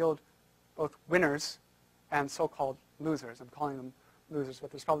changes can yield both winners and so-called losers. I'm calling them losers,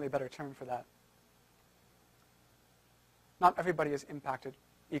 but there's probably a better term for that. Not everybody is impacted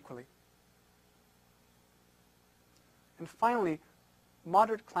equally. And finally,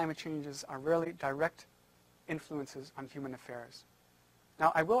 moderate climate changes are rarely direct influences on human affairs.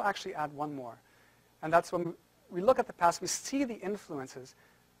 Now, I will actually add one more, and that's when we look at the past, we see the influences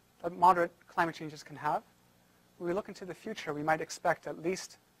that moderate climate changes can have. When we look into the future, we might expect at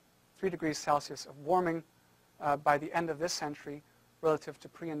least 3 degrees Celsius of warming by the end of this century relative to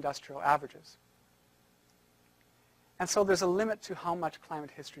pre-industrial averages. And so there's a limit to how much climate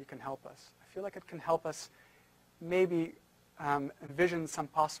history can help us. I feel like it can help us maybe envision some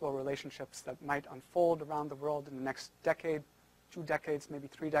possible relationships that might unfold around the world in the next decade, 2 decades, maybe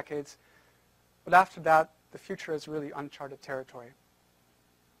 3 decades. But after that, the future is really uncharted territory.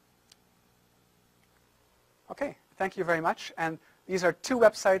 Okay, thank you very much. And these are 2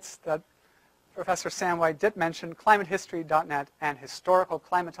 websites that Professor Sam White did mention, climatehistory.net and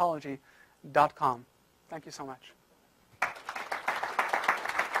historicalclimatology.com. Thank you so much.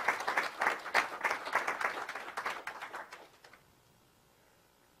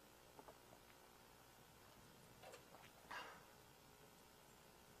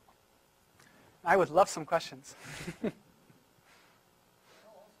 I would love some questions.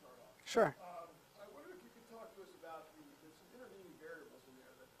 Sure. I wonder if you could talk to us about there's some intervening variables in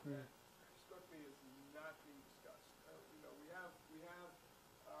there that struck me as not being discussed. We have the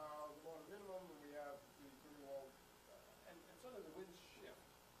water minimum, and we have the thermal wall, and suddenly the winds shift.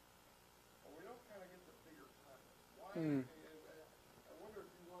 But we don't kind of get the bigger context. Why? I wonder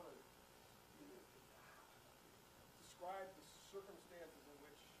if you want to describe the circumstances in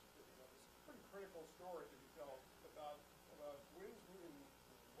which this pretty critical story to be told about winds moving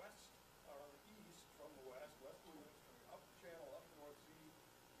west or east from the west winds coming up the channel, up the North Sea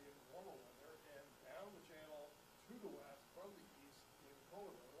in warmer weather, and down the channel to the west from the east in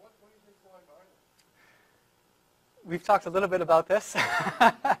colder weather. What do you think's lying behind that? We've talked a little bit about this.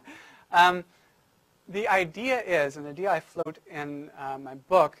 The idea is, and the idea I float in my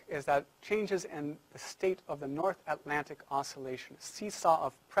book, is that changes in the state of the North Atlantic Oscillation, a seesaw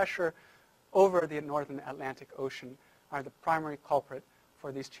of pressure over the northern Atlantic Ocean, are the primary culprit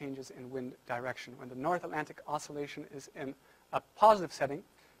for these changes in wind direction. When the North Atlantic Oscillation is in a positive setting,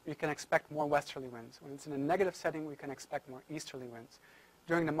 we can expect more westerly winds. When it's in a negative setting, we can expect more easterly winds.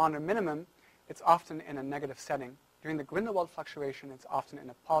 During the Maunder minimum, it's often in a negative setting. During the Grindelwald fluctuation, it's often in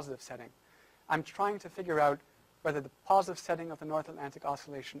a positive setting. I'm trying to figure out whether the positive setting of the North Atlantic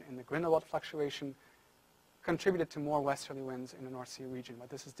Oscillation in the Grindelwald fluctuation contributed to more westerly winds in the North Sea region. But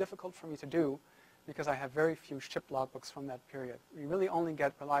this is difficult for me to do because I have very few ship logbooks from that period. We really only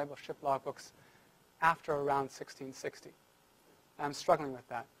get reliable ship logbooks after around 1660. I'm struggling with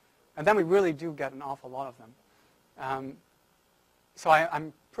that. And then we really do get an awful lot of them. So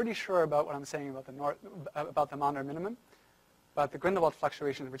I'm pretty sure about what I'm saying about the Maunder minimum, but the Grindelwald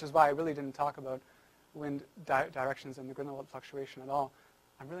fluctuation, which is why I really didn't talk about wind directions in the Grindelwald fluctuation at all,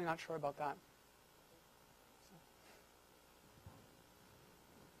 I'm really not sure about that.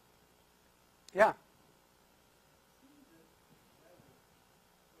 Yeah.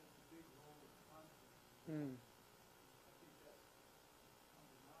 Mm.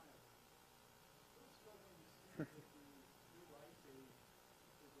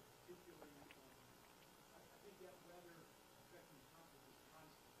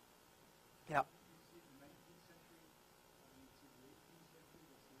 Yeah.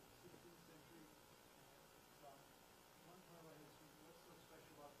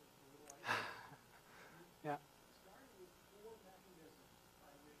 Yeah.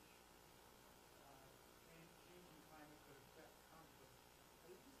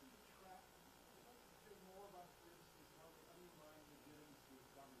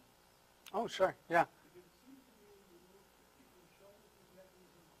 Oh, sure. Yeah.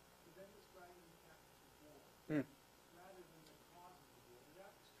 Mm.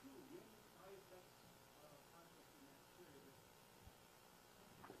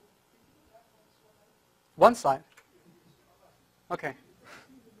 One slide. Okay.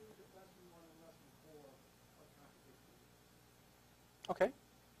 Okay.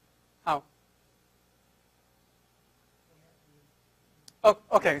 How? Oh,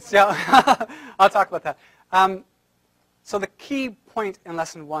 okay. So yeah, I'll talk about that. So the key point in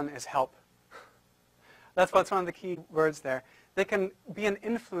lesson 1 is help. That's one of the key words there. They can be an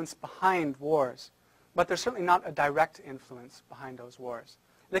influence behind wars, but they're certainly not a direct influence behind those wars.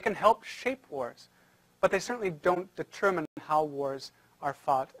 They can help shape wars, but they certainly don't determine how wars are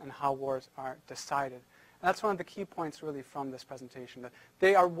fought and how wars are decided. And that's one of the key points really from this presentation, that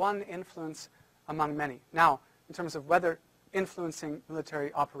they are one influence among many. Now, in terms of weather influencing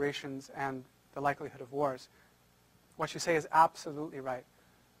military operations and the likelihood of wars, what you say is absolutely right.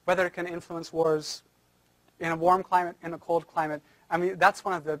 Weather can influence wars in a warm climate, in a cold climate. I mean, that's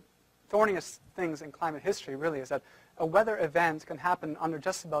one of the thorniest things in climate history, really, is that a weather event can happen under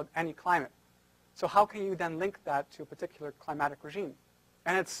just about any climate. So how can you then link that to a particular climatic regime?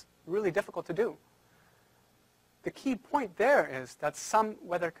 And it's really difficult to do. The key point there is that some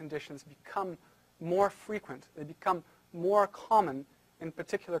weather conditions become more frequent. They become more common in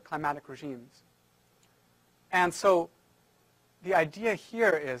particular climatic regimes. And so the idea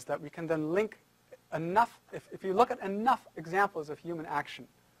here is that we can then link enough, if you look at enough examples of human action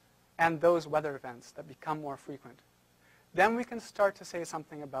and those weather events that become more frequent, then we can start to say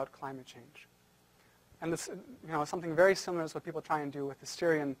something about climate change. And this, something very similar is what people try and do with the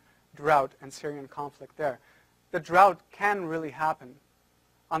Syrian drought and Syrian conflict there. The drought can really happen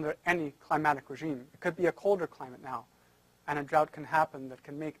under any climatic regime. It could be a colder climate now, and a drought can happen that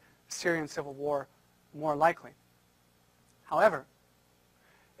can make the Syrian civil war more likely. However,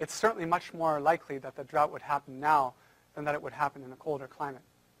 it's certainly much more likely that the drought would happen now than that it would happen in a colder climate.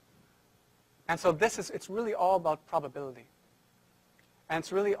 And so it's really all about probability. And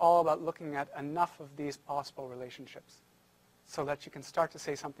it's really all about looking at enough of these possible relationships so that you can start to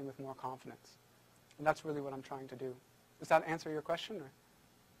say something with more confidence. And that's really what I'm trying to do. Does that answer your question? Or?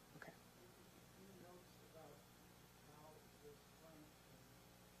 Okay.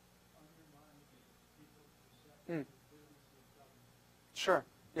 Mm. Sure,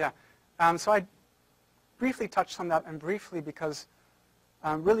 yeah. So I briefly touched on that, and briefly because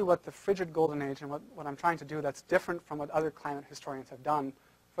really what the frigid golden age and what I'm trying to do that's different from what other climate historians have done,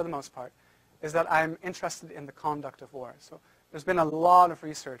 for the most part, is that I'm interested in the conduct of war. So there's been a lot of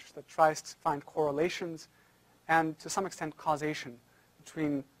research that tries to find correlations and, to some extent, causation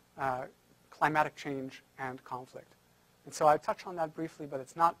between climatic change and conflict. And so I touch on that briefly, but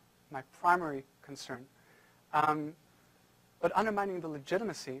it's not my primary concern. But undermining the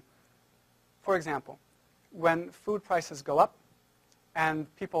legitimacy, for example, when food prices go up and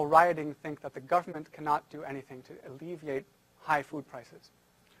people rioting think that the government cannot do anything to alleviate high food prices.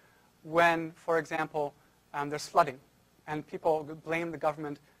 When, for example, there's flooding and people blame the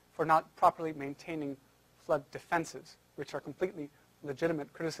government for not properly maintaining flood defenses, which are completely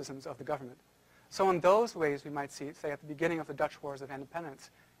legitimate criticisms of the government. So in those ways, we might see, say, at the beginning of the Dutch Wars of Independence,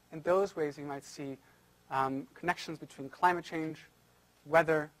 in those ways we might see connections between climate change,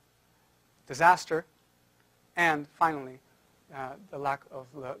 weather, disaster, and finally, the lack of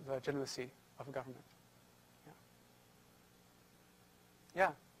legitimacy of a government.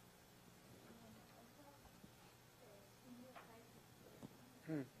 Yeah.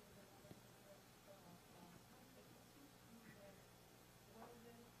 Hmm.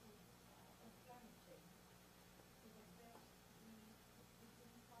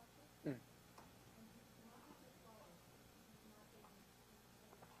 Hmm.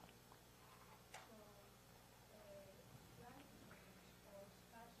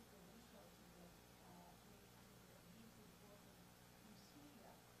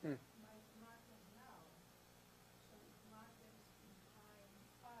 Hmm.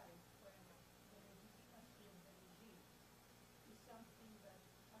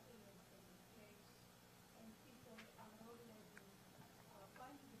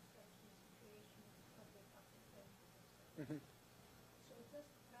 Mm-hmm.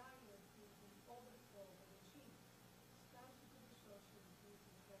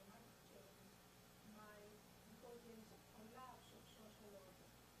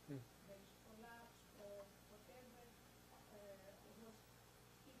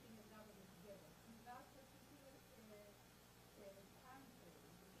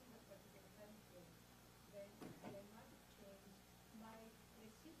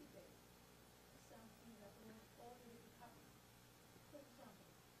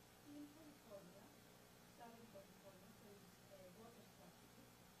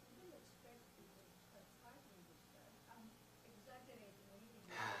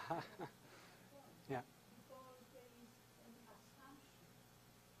 Yeah.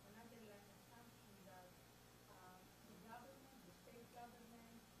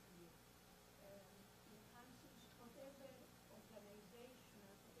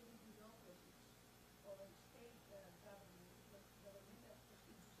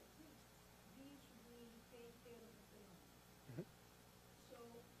 Mhm.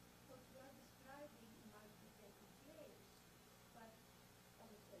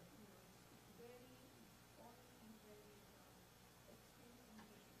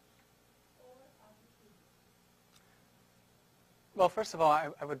 Well, first of all, I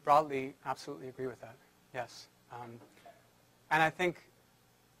would broadly absolutely agree with that. Yes. And I think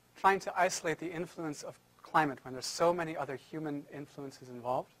trying to isolate the influence of climate when there's so many other human influences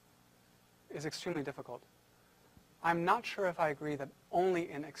involved is extremely difficult. I'm not sure if I agree that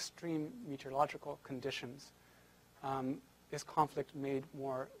only in extreme meteorological conditions is conflict made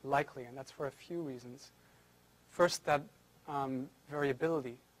more likely, and that's for a few reasons. First, that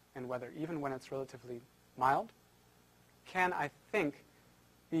variability in weather, even when it's relatively mild, can, I think,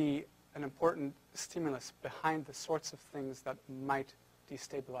 be an important stimulus behind the sorts of things that might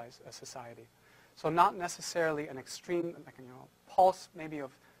destabilize a society. So not necessarily an extreme, like, pulse maybe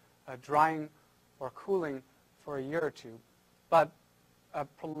of drying or cooling for a year or two, but a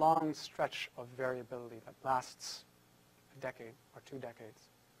prolonged stretch of variability that lasts a decade or 2 decades.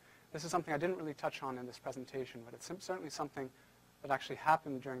 This is something I didn't really touch on in this presentation, but it's certainly something that actually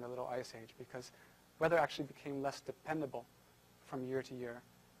happened during the Little Ice Age, because weather actually became less dependable from year to year,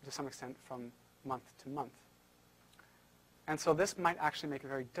 to some extent from month to month. And so this might actually make it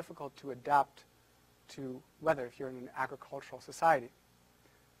very difficult to adapt to weather if you're in an agricultural society.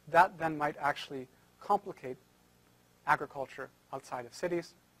 That then might actually complicate agriculture outside of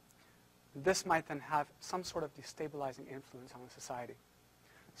cities. This might then have some sort of destabilizing influence on the society.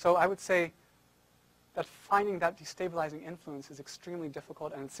 So I would say that finding that destabilizing influence is extremely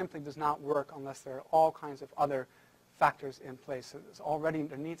difficult, and it simply does not work unless there are all kinds of other factors in place.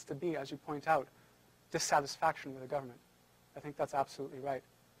 There needs to be, as you point out, dissatisfaction with the government. I think that's absolutely right.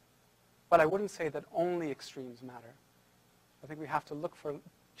 But I wouldn't say that only extremes matter. I think we have to look for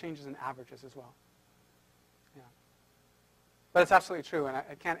changes in averages as well. Yeah. But it's absolutely true, and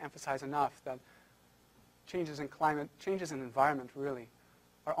I can't emphasize enough that changes in climate, changes in environment really,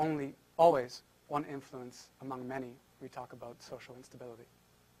 are only always one influence among many we talk about social instability.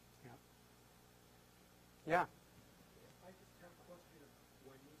 Yeah. Yeah. I just have a question.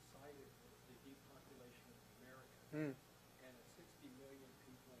 When you cited the depopulation of America, Mm. and 60 million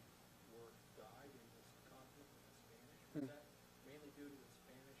people died in this conflict with the Spanish, was Mm. that mainly due to the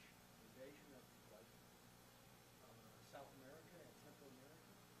Spanish invasion of South America and Central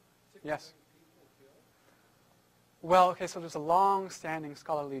America? 60 Yes. million people were killed? Well, okay, so there's a long-standing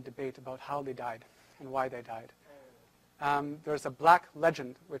scholarly debate about how they died and why they died. There's a black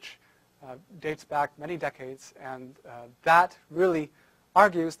legend which dates back many decades, and that really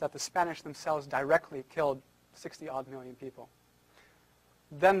argues that the Spanish themselves directly killed 60-odd million people.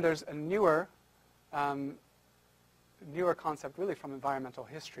 Then there's a newer concept really from environmental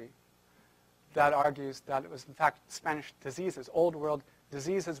history that argues that it was in fact Spanish diseases, old world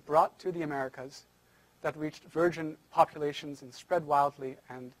diseases brought to the Americas that reached virgin populations and spread wildly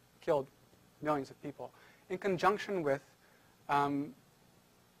and killed millions of people, in conjunction with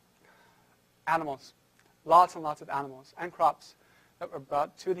animals, lots and lots of animals and crops that were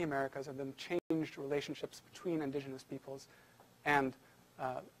brought to the Americas and then changed relationships between indigenous peoples and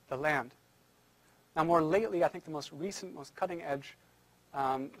the land. Now, more lately, I think the most recent, most cutting-edge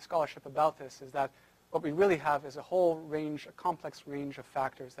scholarship about this is that what we really have is a whole range, a complex range of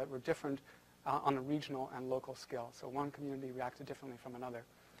factors that were different on a regional and local scale. So one community reacted differently from another.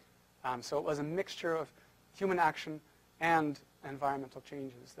 So it was a mixture of human action and environmental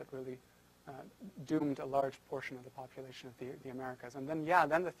changes that really doomed a large portion of the population of the Americas. And then,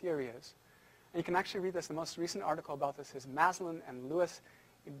 then the theory is, and you can actually read this, the most recent article about this is Maslin and Lewis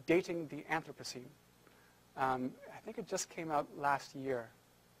dating the Anthropocene. I think it just came out last year.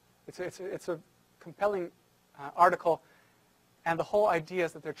 It's a compelling article, and the whole idea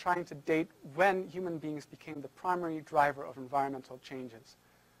is that they're trying to date when human beings became the primary driver of environmental changes.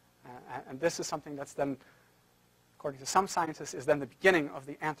 And this is something that's then, according to some scientists, is then the beginning of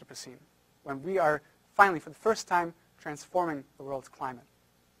the Anthropocene, when we are finally, for the first time, transforming the world's climate.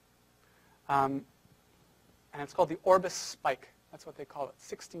 And it's called the Orbis spike. That's what they call it,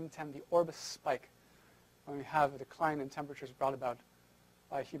 1610, the Orbis spike, when we have a decline in temperatures brought about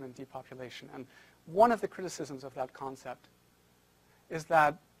by human depopulation. And one of the criticisms of that concept is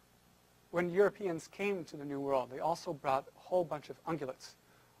that when Europeans came to the New World, they also brought a whole bunch of ungulates,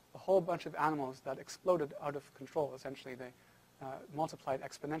 a whole bunch of animals that exploded out of control. Essentially, they multiplied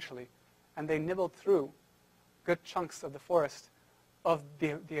exponentially, and they nibbled through good chunks of the forest of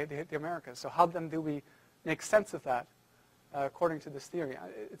the Americas. So how then do we make sense of that according to this theory?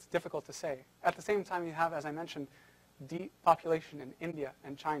 It's difficult to say. At the same time, you have, as I mentioned, depopulation in India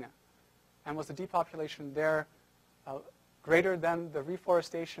and China. And was the depopulation there greater than the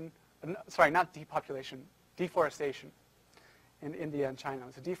reforestation, sorry, not depopulation, deforestation in India and China?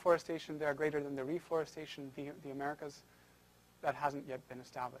 Was the deforestation there greater than the reforestation in the Americas? That hasn't yet been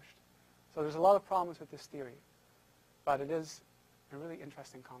established. So there's a lot of problems with this theory, but it is a really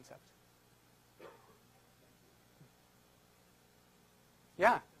interesting concept.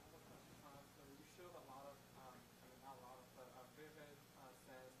 Yeah? So you showed a lot of, not a lot of, but a vivid sense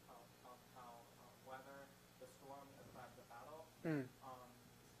of how weather, the storm affect the battle. Mm.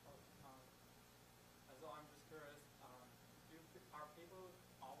 So I'm just curious, are people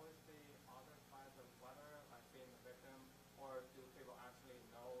always the other side of weather, like being the victim, or do people actually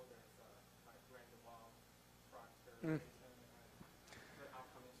know there's a range of fracture and the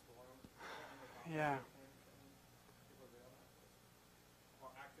upcoming storm? Yeah.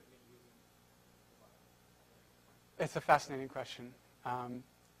 It's a fascinating question.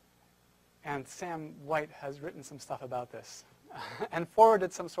 And Sam White has written some stuff about this and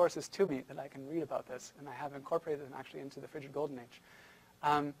forwarded some sources to me that I can read about this, and I have incorporated them actually into the Frigid Golden Age.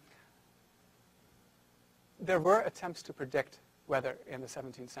 There were attempts to predict weather in the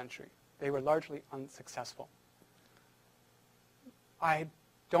 17th century. They were largely unsuccessful. I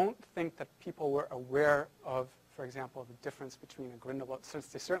don't think that people were aware of, for example, the difference between a Grindelwald, since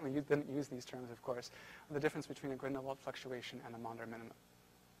they certainly didn't use these terms, of course, the difference between a Grindelwald fluctuation and a Maunder minimum.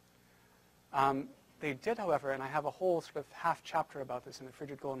 They did, however, and I have a whole sort of half chapter about this in the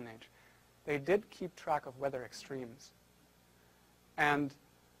Frigid Golden Age, they did keep track of weather extremes. And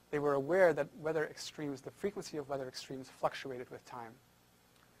they were aware that weather extremes, the frequency of weather extremes fluctuated with time.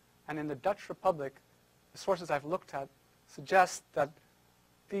 And in the Dutch Republic, the sources I've looked at suggest that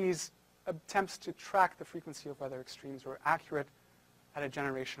these attempts to track the frequency of weather extremes were accurate at a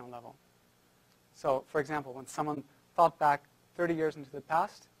generational level. So, for example, when someone thought back 30 years into the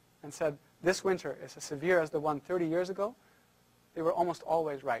past and said, this winter is as severe as the one 30 years ago, they were almost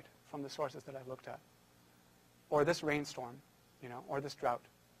always right from the sources that I looked at. Or this rainstorm, or this drought.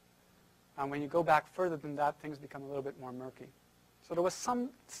 When you go back further than that, things become a little bit more murky. So there was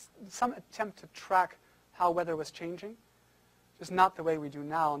some attempt to track how weather was changing, just not the way we do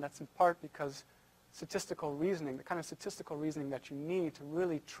now, and that's in part because statistical reasoning, the kind of statistical reasoning that you need to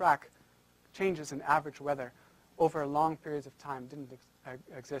really track changes in average weather over long periods of time didn't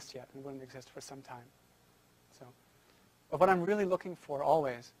exist yet and wouldn't exist for some time. So, but what I'm really looking for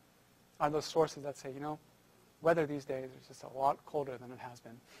always are those sources that say, weather these days is just a lot colder than it has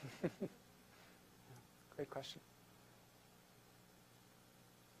been. Yeah, great question.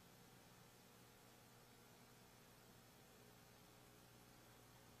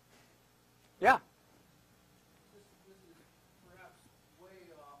 Yeah. This is perhaps way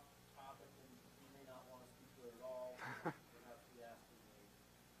off topic, and you may not want to speak to it at all. Perhaps be asking a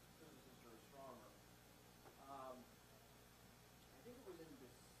physicist or astronomer. I think it was in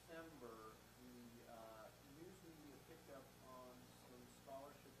December, the news media picked up on some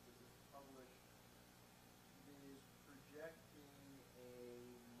scholarship that was published that is projecting a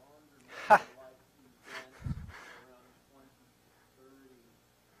Maunder-like event around 2030.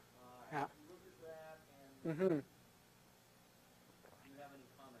 Yeah. Have you looked at that, and Mm-hmm. do you have any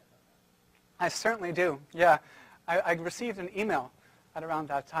comment on that? I certainly do. Yeah. I received an email at around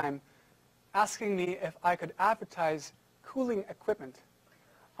that time asking me if I could advertise cooling equipment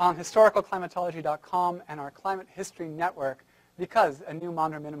on historicalclimatology.com and our Climate History Network because a new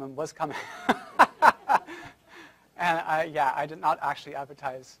Maunder minimum was coming. And I did not actually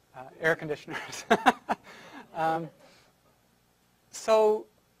advertise air conditioners. So,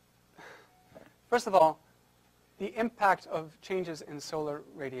 first of all, the impact of changes in solar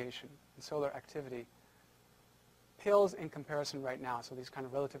radiation and solar activity pales in comparison right now, so these kind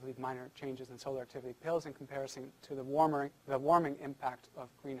of relatively minor changes in solar activity pales in comparison to the warming impact of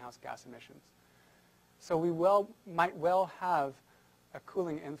greenhouse gas emissions. So we might well have a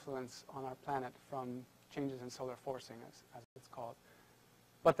cooling influence on our planet from changes in solar forcing, as it's called.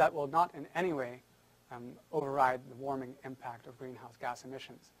 But that will not in any way override the warming impact of greenhouse gas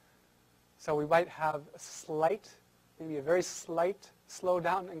emissions. So we might have a slight, maybe a very slight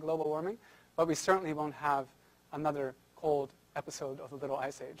slowdown in global warming, but we certainly won't have another cold episode of the Little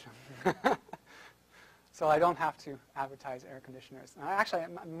Ice Age. So I don't have to advertise air conditioners. Actually,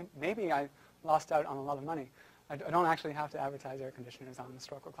 maybe I lost out on a lot of money. I don't actually have to advertise air conditioners on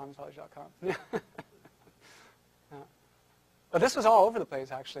historicalclimatology.com. Yeah. But this was all over the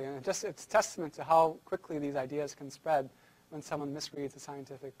place, actually, and it's testament to how quickly these ideas can spread when someone misreads a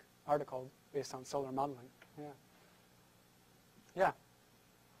scientific article based on solar modeling. Yeah. Yeah.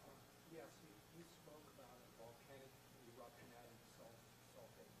 Yes, you spoke about a volcanic eruption adding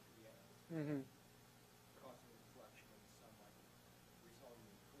sulfate to the atmosphere, Mm-hmm. causing a reflection of the sunlight, resulting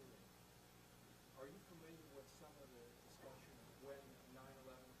in cooling. Are you familiar with some of the discussion of when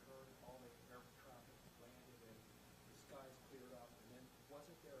 9/11 occurred, all the air traffic landed and the skies cleared up, and then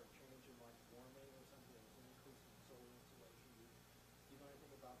wasn't there a change in like warming or something? There was an increase in solar insolation. Do you know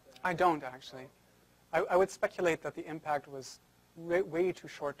anything about that? I don't, actually. I would speculate that the impact was way too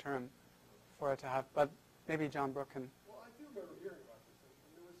short-term for it to have, but maybe John Brooke can. Well, I do remember hearing about this,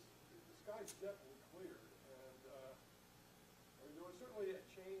 and the skies definitely cleared, and I mean, there was certainly a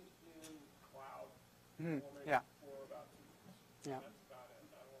change in cloud formation Yeah. for about 2 weeks. Yeah. That's about it.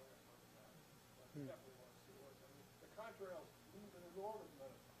 I don't want to get further than that. But definitely want to see what it was. I mean, the contrails move an enormous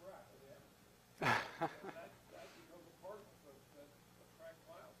amount of crap in the atmosphere. And that becomes a particle that attract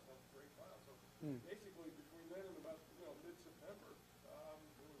clouds, and that's great clouds. So basically, between then and about mid-September,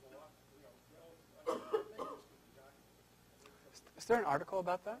 there was a lot, I think this could be documented. Is there an article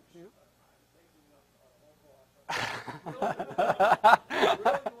about that? You know?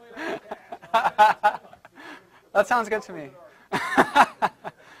 That sounds good to me.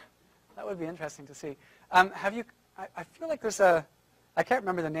 That would be interesting to see. Have you? I feel like there's I can't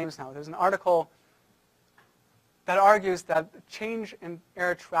remember the names now. There's an article that argues that the change in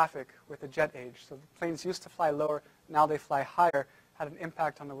air traffic with the jet age, so the planes used to fly lower, now they fly higher, had an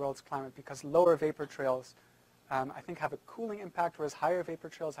impact on the world's climate because lower vapor trails, I think, have a cooling impact, whereas higher vapor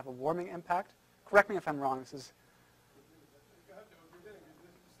trails have a warming impact. Correct me if I'm wrong. This is.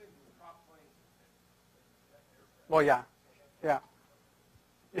 Well, yeah. Yeah.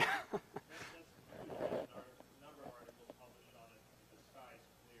 Yeah. There's a number of articles published on it, the skies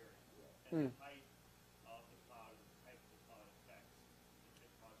clearing, and the height of the cloud and the type of the cloud affects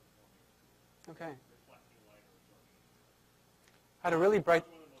it causes warming, Okay. reflecting light or absorption. Had a really bright.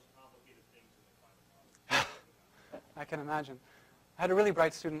 It's one of the most complicated things in the climate model. I can imagine. I had a really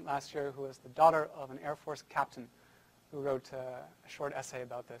bright student last year who was the daughter of an Air Force captain who wrote a short essay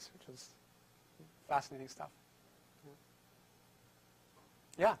about this, which was fascinating stuff.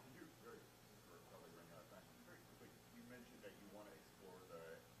 Yeah. You mentioned that you want to explore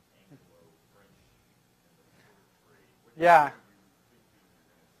the Anglo-French and the border trade. Yeah.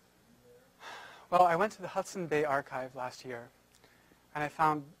 Well, I went to the Hudson Bay Archive last year, and I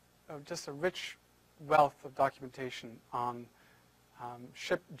found just a rich wealth of documentation on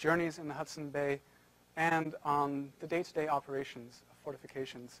ship journeys in the Hudson Bay and on the day-to-day operations of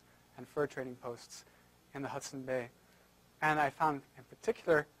fortifications and fur trading posts in the Hudson Bay. And I found, in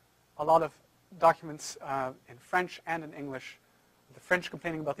particular, a lot of documents in French and in English, the French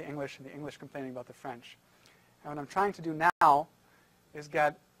complaining about the English and the English complaining about the French. And what I'm trying to do now is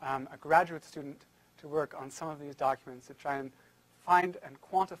get a graduate student to work on some of these documents to try and find and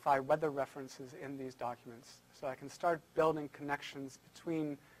quantify weather references in these documents. So I can start building connections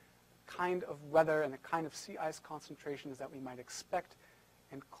between kind of weather and the kind of sea ice concentrations that we might expect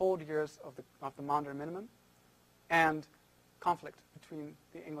in cold years of the Maunder minimum and conflict between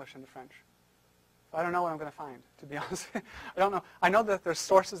the English and the French. So I don't know what I'm going to find, to be honest. I don't know. I know that there's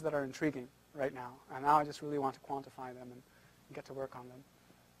sources that are intriguing right now, and now I just really want to quantify them and get to work on them.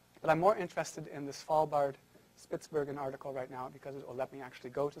 But I'm more interested in the Svalbard-Spitsbergen article right now because it will let me actually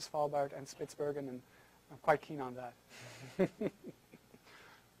go to Svalbard and Spitsbergen, and I'm quite keen on that.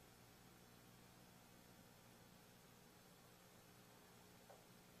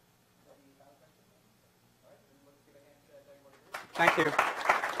 Thank you.